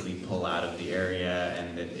that completely pull out of the area,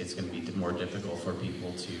 and that it's going to be more difficult for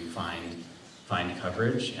people to find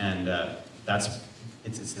coverage. And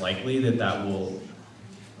it's likely that will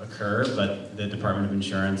occur, but the Department of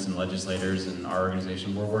Insurance and legislators and our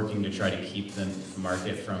organization, we're working to try to keep the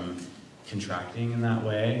market from contracting in that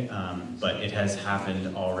way, but it has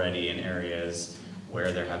happened already in areas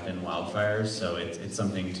where there have been wildfires, so it's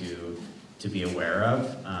something to to be aware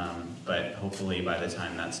of. But hopefully by the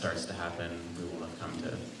time that starts to happen, we will have come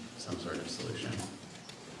to some sort of solution.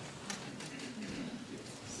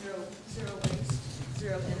 Zero waste,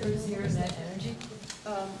 zero net energy.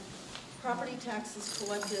 Property taxes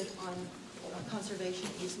collected on conservation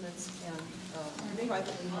easements and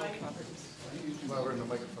privately held properties. Louder in the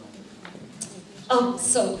microphone.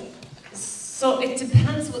 So it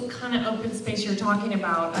depends what kind of open space you're talking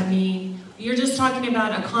about. I mean, you're just talking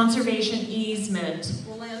about a conservation easement.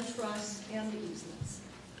 The land trust and the easements.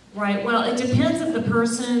 Right, well, it depends if the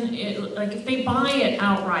person, like if they buy it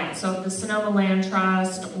outright, so if the Sonoma Land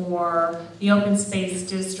Trust or the Open Space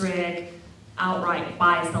District outright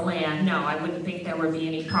buys the land, no, I wouldn't think there would be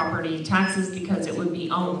any property taxes because it would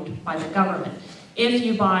be owned by the government. If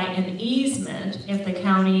you buy an easement, if the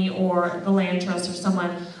county or the land trust or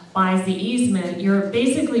someone buys the easement, you're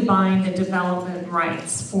basically buying the development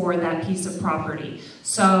rights for that piece of property.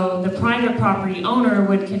 So the private property owner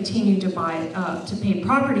would continue to pay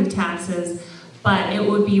property taxes, but it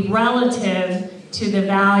would be relative to the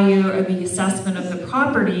value or the assessment of the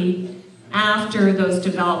property after those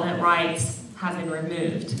development rights have been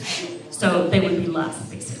removed. So they would be less,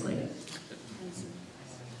 basically.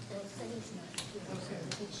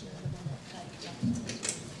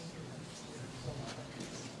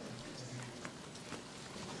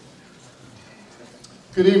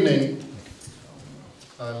 Good evening.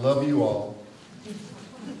 I love you all.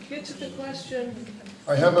 Get to the question.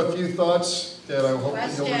 I have a few thoughts that I hope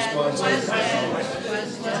that you'll respond to.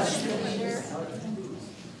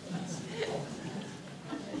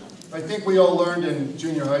 I think we all learned in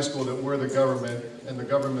junior high school that we're the government, and the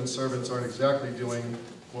government servants aren't exactly doing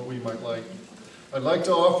what we might like. I'd like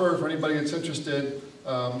to offer, for anybody that's interested,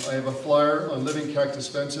 I have a flyer on living cactus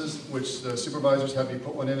fences, which the supervisors had me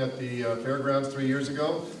put one in at the fairgrounds 3 years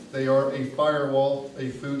ago. They are a firewall, a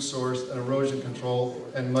food source, an erosion control,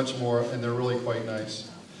 and much more, and they're really quite nice.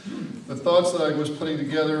 The thoughts that I was putting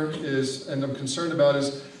together is, and I'm concerned about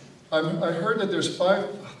is, I heard that there's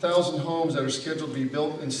 5,000 homes that are scheduled to be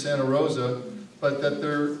built in Santa Rosa, but that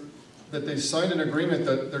they signed an agreement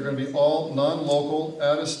that they're going to be all non-local,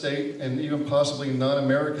 out-of-state, and even possibly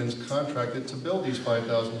non-Americans contracted to build these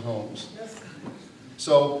 5,000 homes.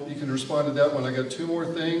 So you can respond to that one. I got two more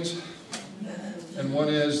things, and one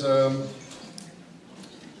is,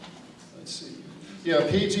 let's see, yeah,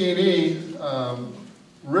 PG&E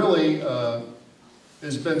really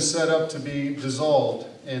has been set up to be dissolved,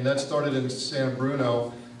 and that started in San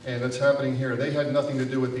Bruno. And it's happening here. They had nothing to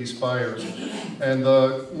do with these fires. And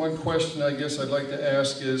one question I guess I'd like to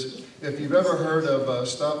ask is, if you've ever heard of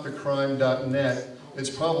stopthecrime.net, it's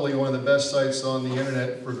probably one of the best sites on the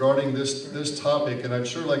internet regarding this topic, and I'd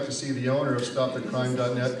sure like to see the owner of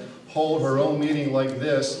stopthecrime.net hold her own meeting like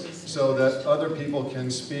this so that other people can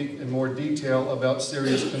speak in more detail about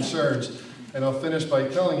serious concerns. And I'll finish by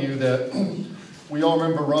telling you that we all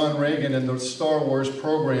remember Ron Reagan and the Star Wars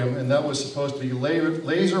program, and that was supposed to be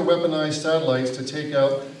laser weaponized satellites to take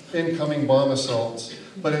out incoming bomb assaults.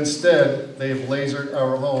 But instead, they have lasered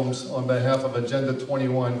our homes on behalf of Agenda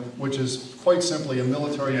 21, which is quite simply a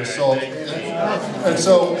military assault. And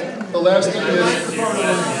so, the last thing is,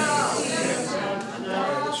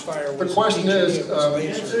 the question is,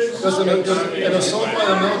 does an assault by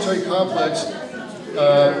the military complex,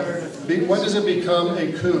 when does it become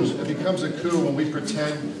a coup? It becomes a coup when we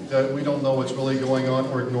pretend that we don't know what's really going on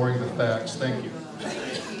or ignoring the facts. Thank you.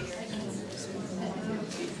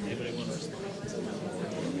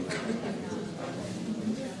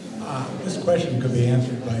 This question could be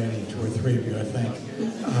answered by any two or three of you, I think.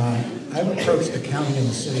 I've approached the county and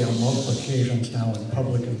the city on multiple occasions now in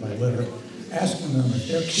public and by letter, asking them if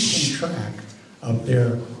they're keeping track of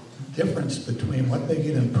their difference between what they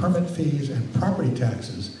get in permit fees and property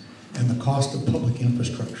taxes and the cost of public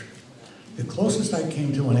infrastructure. The closest I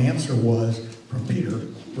came to an answer was from Peter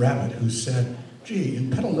Rabbit, who said, gee, in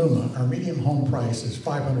Petaluma, our median home price is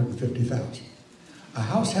 $550,000. A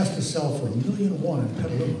house has to sell for $1.1 million in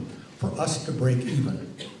Petaluma for us to break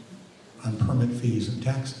even on permit fees and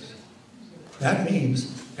taxes. That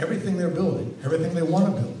means everything they're building, everything they want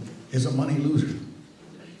to build, is a money loser.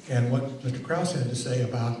 And what Mr. Krause had to say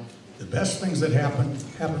about the best things that happen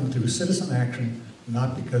through citizen action,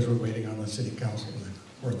 not because we're waiting on the city council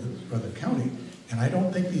or the county. And I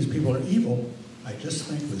don't think these people are evil. I just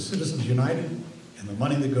think with Citizens United and the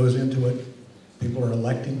money that goes into it, people are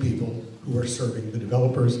electing people who are serving the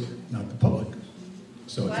developers, not the public.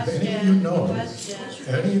 So if any of you know,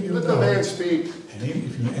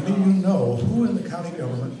 who in the county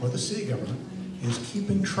government or the city government is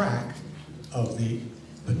keeping track of the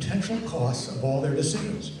potential costs of all their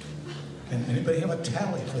decisions. Can anybody have a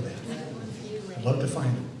tally for that? I'd love to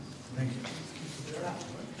find it. Thank you.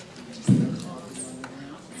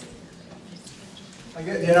 I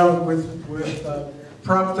get, you know, with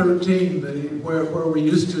Prop 13, where we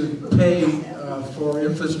used to pay for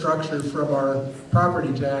infrastructure from our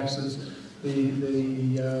property taxes,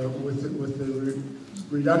 with the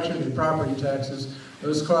reduction in property taxes,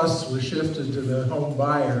 those costs were shifted to the home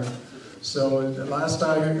buyer. So the last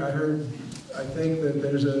I heard, I think that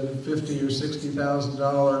there's a $50,000 or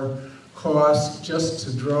 $60,000 cost just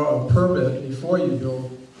to draw a permit before you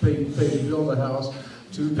pay to build a house,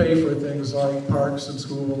 to pay for things like parks and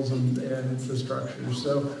schools and infrastructure.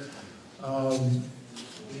 So The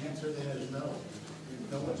answer to that is no.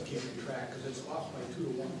 No one's keeping track because it's off by 2 to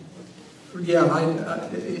 1. yeah,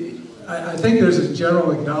 I think there's a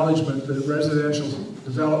general acknowledgement that residential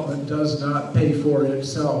development does not pay for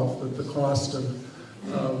itself, that the cost of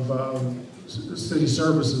city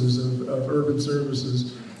services, of urban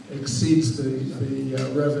services, exceeds the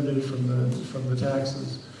revenue from the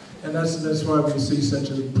taxes. And that's why we see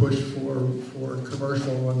such a push for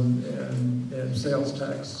commercial and sales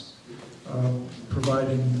tax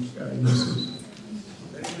providing uses.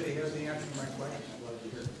 If anybody has the answer to my question, I'd love to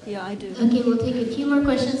hear it. Yeah, I do. Okay, we'll take a few more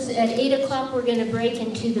questions. At 8 o'clock, we're going to break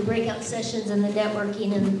into the breakout sessions and the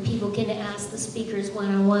networking, and people can ask the speakers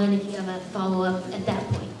one-on-one if you have a follow-up at that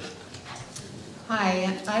point.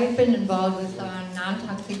 Hi, I've been involved with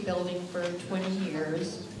non-toxic building for 20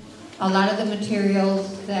 years. A lot of the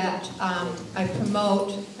materials that I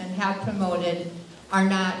promote and have promoted are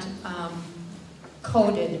not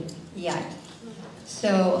coded yet.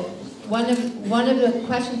 So one of the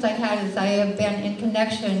questions I had is I have been in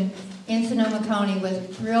connection in Sonoma County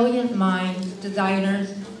with brilliant minds,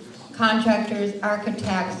 designers, contractors,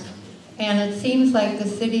 architects, and it seems like the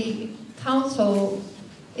city council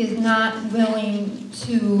is not willing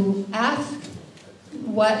to ask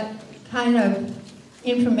what kind of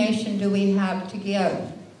information do we have to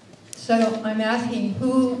give. So I'm asking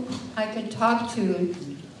who I could talk to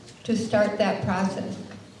start that process.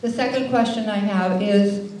 The second question I have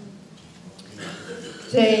is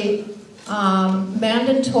is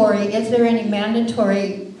there any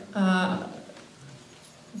mandatory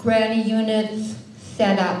granny units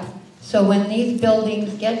set up so when these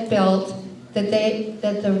buildings get built that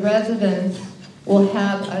the residents will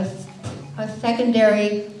have a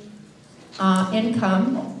secondary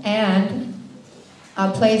income and a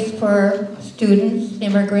place for students,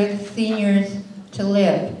 immigrants, seniors to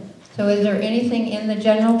live. So is there anything in the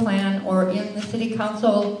general plan or in the city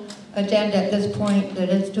council agenda at this point that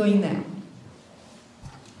is doing that?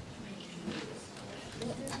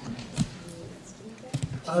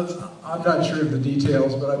 I'm not sure of the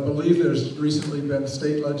details, but I believe there's recently been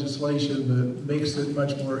state legislation that makes it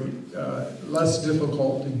much more less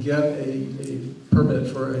difficult to get a permit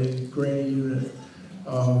for a granny unit,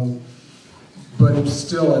 but it's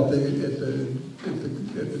still at the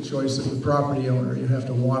choice of the property owner. You have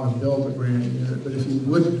to want to build a granny unit, but if you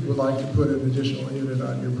would like to put an additional unit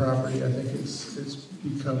on your property, I think it's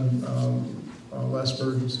become less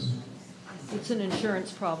burdensome. It's an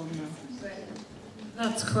insurance problem now.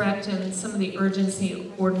 That's correct, and some of the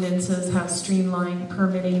urgency ordinances have streamlined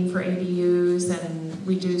permitting for ADUs and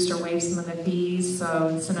reduced or waived some of the fees, so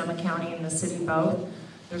in Sonoma County and the city both.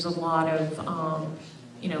 There's a lot of,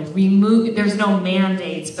 there's no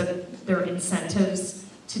mandates, but there are incentives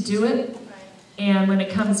to do it. And when it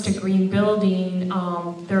comes to green building,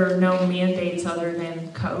 there are no mandates other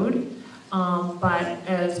than code. But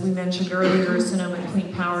as we mentioned earlier, Sonoma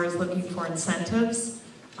Clean Power is looking for incentives,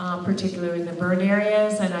 particularly in the burned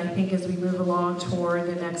areas, and I think as we move along toward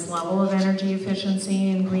the next level of energy efficiency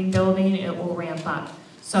and green building, it will ramp up.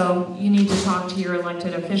 So you need to talk to your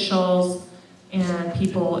elected officials and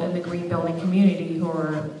people in the green building community who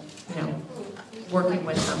are, working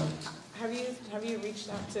with them. Have you reached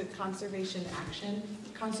out to Conservation Action?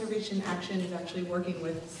 Conservation Action is actually working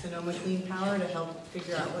with Sonoma Clean Power to help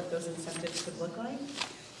figure out what those incentives could look like.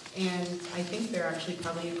 And I think they're actually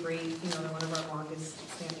probably a great, they're one of our longest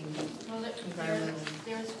standing environmental.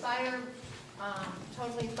 There's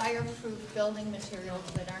totally fireproof building materials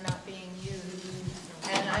that are not being used.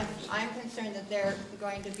 And I'm concerned that they're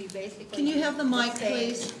going to be basically... Can you have the mic,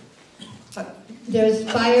 please? There's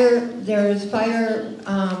fire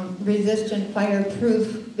resistant,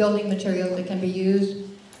 fireproof building materials that can be used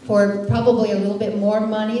for probably a little bit more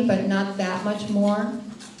money, but not that much more.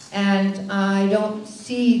 And I don't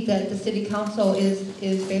see that the city council is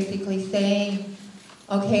basically saying,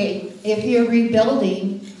 okay, if you're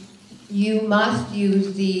rebuilding, you must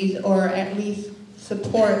use these or at least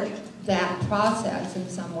support that process in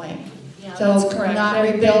some way. Yeah, So that's correct. not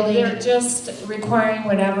They're- rebuilding. They're just requiring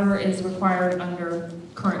whatever is required under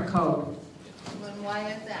current code. And why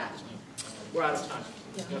is that? We're out of time.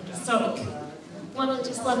 So, want to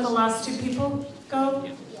just let the last two people go?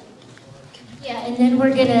 Yeah, and then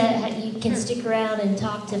we're gonna, you can stick around and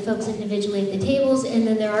talk to folks individually at the tables, and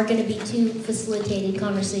then there are gonna be 2 facilitated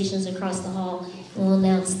conversations across the hall. We'll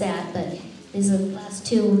announce that, but these are the last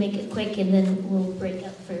 2. We'll make it quick, and then we'll break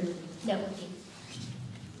up for networking.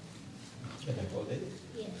 Can I hold it?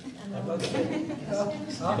 Yeah, I'm okay. Can I hold it?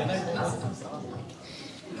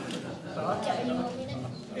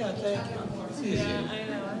 Yeah, thank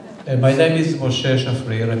you. My name is Moshe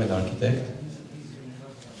Shafrir, I'm an architect.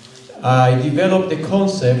 I developed the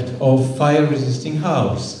concept of fire-resisting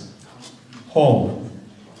home.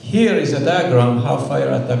 Here is a diagram how fire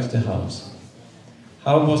attacks the house.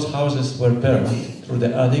 How most houses were burned through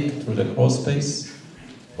the attic, through the crawl space,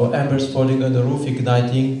 or embers falling on the roof,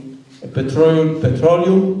 igniting a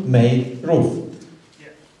petroleum-made roof.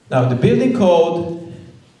 Now, the building code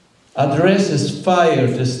addresses fire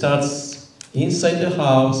that starts inside the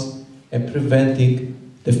house and preventing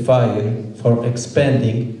the fire from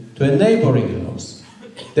expanding to a neighboring house.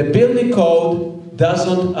 The building code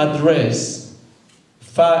doesn't address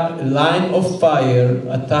line of fire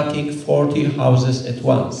attacking 40 houses at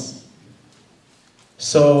once.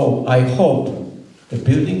 So I hope the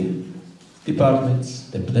building departments,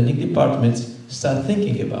 the planning departments start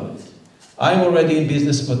thinking about it. I'm already in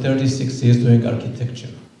business for 36 years doing architecture.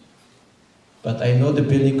 But I know the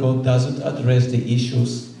building code doesn't address the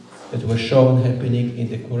issues that were shown happening in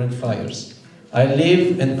the current fires. I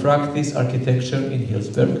live and practice architecture in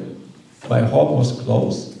Hillsburg. My home was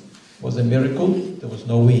closed. It was a miracle. There was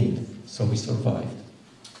no wind, so we survived.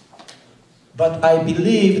 But I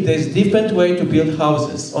believe there's a different way to build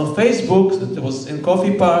houses. On Facebook, it was in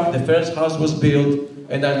Coffee Park, the first house was built,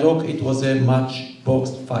 and I looked, it was a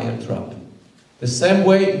matchbox fire trap. The same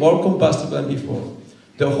way, more combustible than before.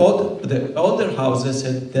 The older houses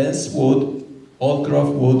had dense wood, old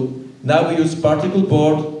growth wood. Now we use particle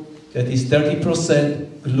board that is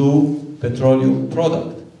 30% glue petroleum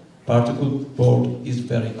product. Particle board is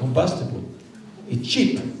very combustible. It's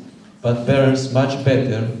cheap, but burns much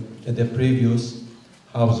better than the previous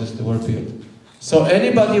houses that were built. So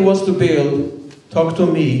anybody who wants to build, talk to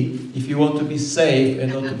me if you want to be safe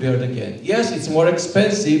and not to build again. Yes, it's more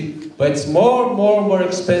expensive, but it's more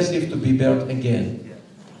expensive to be built again.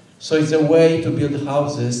 So it's a way to build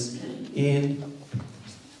houses in,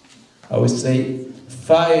 I would say,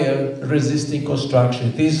 fire-resisting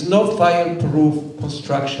construction. There is no fireproof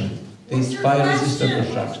construction. There is fire-resistant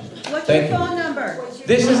construction. What's Thank your you. phone number?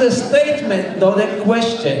 This is a statement, not a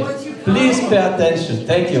question. Please pay attention.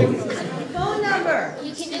 Thank you. Phone number.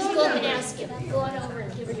 You can just go and ask him. Go on over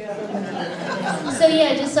and give her your phone number. So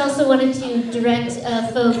yeah, just also wanted to direct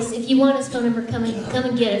folks, if you want his phone number, come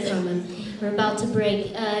and get it from him. We're about to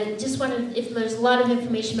break. Just wanted, if there's a lot of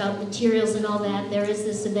information about materials and all that, there is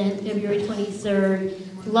this event February 23rd.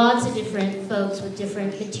 Lots of different folks with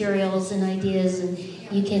different materials and ideas, and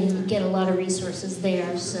you can get a lot of resources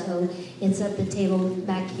there. So it's at the table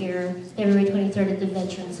back here, February 23rd at the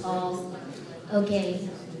Veterans Hall. Okay.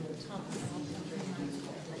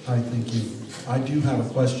 Hi, thank you. I do have a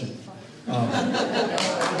question.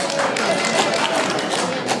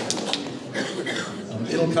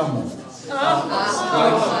 It'll come.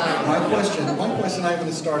 One question I'm going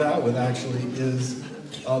to start out with actually is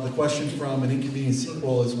the question from an inconvenient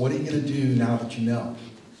sequel is, what are you going to do now that you know?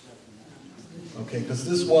 Okay, because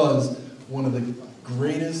this was one of the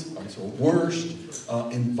greatest, or worst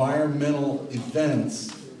environmental events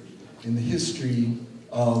in the history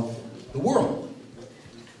of the world,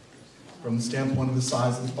 from the standpoint of the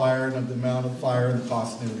size of the fire and of the amount of fire and the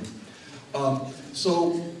cost and everything.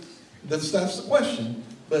 So that's the question.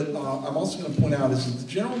 But I'm also going to point out is that the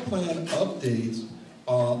general plan updates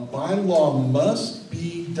by law must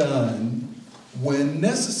be done when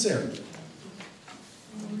necessary.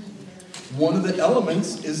 One of the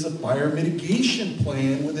elements is a fire mitigation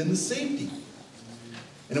plan within the safety.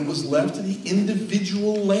 And it was left to the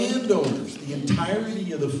individual landowners. The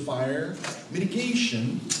entirety of the fire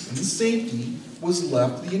mitigation and the safety was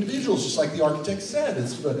left to the individuals, just like the architect said.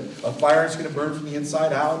 It's a fire is going to burn from the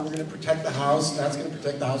inside out, and we're going to protect the house, and that's going to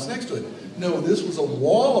protect the house next to it. No, this was a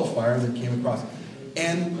wall of fire that came across.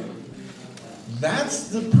 And that's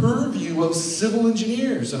the purview of civil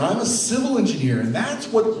engineers. And I'm a civil engineer, and that's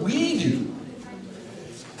what we do.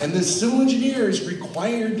 And the civil engineer is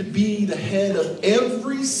required to be the head of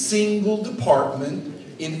every single department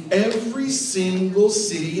in every single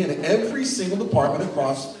city and every single department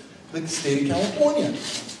across the state of California.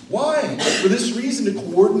 Why? For this reason, to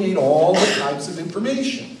coordinate all the types of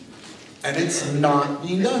information. And it's not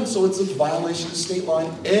being done, so it's a violation of state law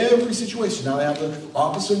in every situation. Now they have the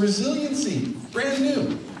Office of Resiliency, brand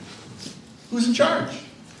new. Who's in charge?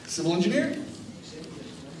 Civil engineer?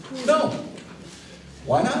 No.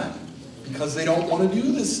 Why not? Because they don't want to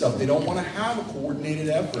do this stuff. They don't want to have a coordinated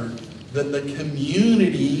effort that the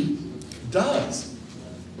community does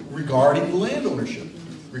regarding the land ownership,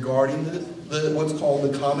 regarding the what's called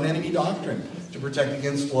the common enemy doctrine to protect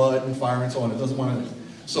against flood and fire and so on. It doesn't want to.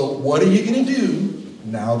 So what are you going to do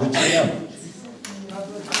now that you know it?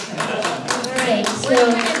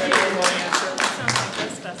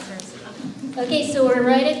 All right, so we're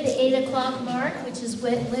right at the 8 o'clock mark, which is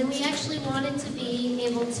when we actually wanted to be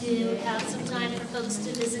able to have some time for folks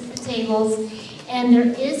to visit the tables. And there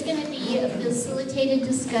is going to be a facilitated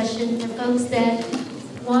discussion for folks that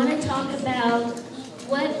want to talk about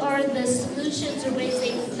what are the solutions or ways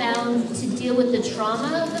they found to deal with the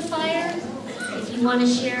trauma of the fire. If you want to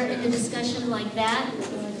share in a discussion like that,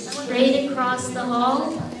 straight across the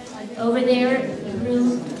hall, over there in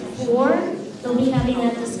room 4, they'll be having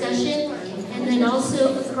that discussion. And then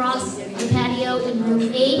also across the patio in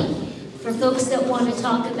room 8, for folks that want to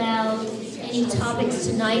talk about any topics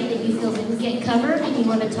tonight that you feel didn't get covered and you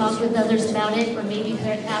want to talk with others about it, or maybe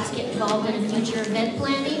perhaps get involved in a future event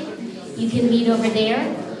planning, you can meet over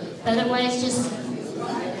there. Otherwise, just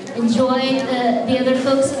enjoy the other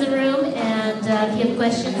folks in the room, and if you have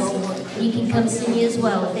questions, you can come see me as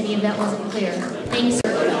well if any of that wasn't clear. Thanks.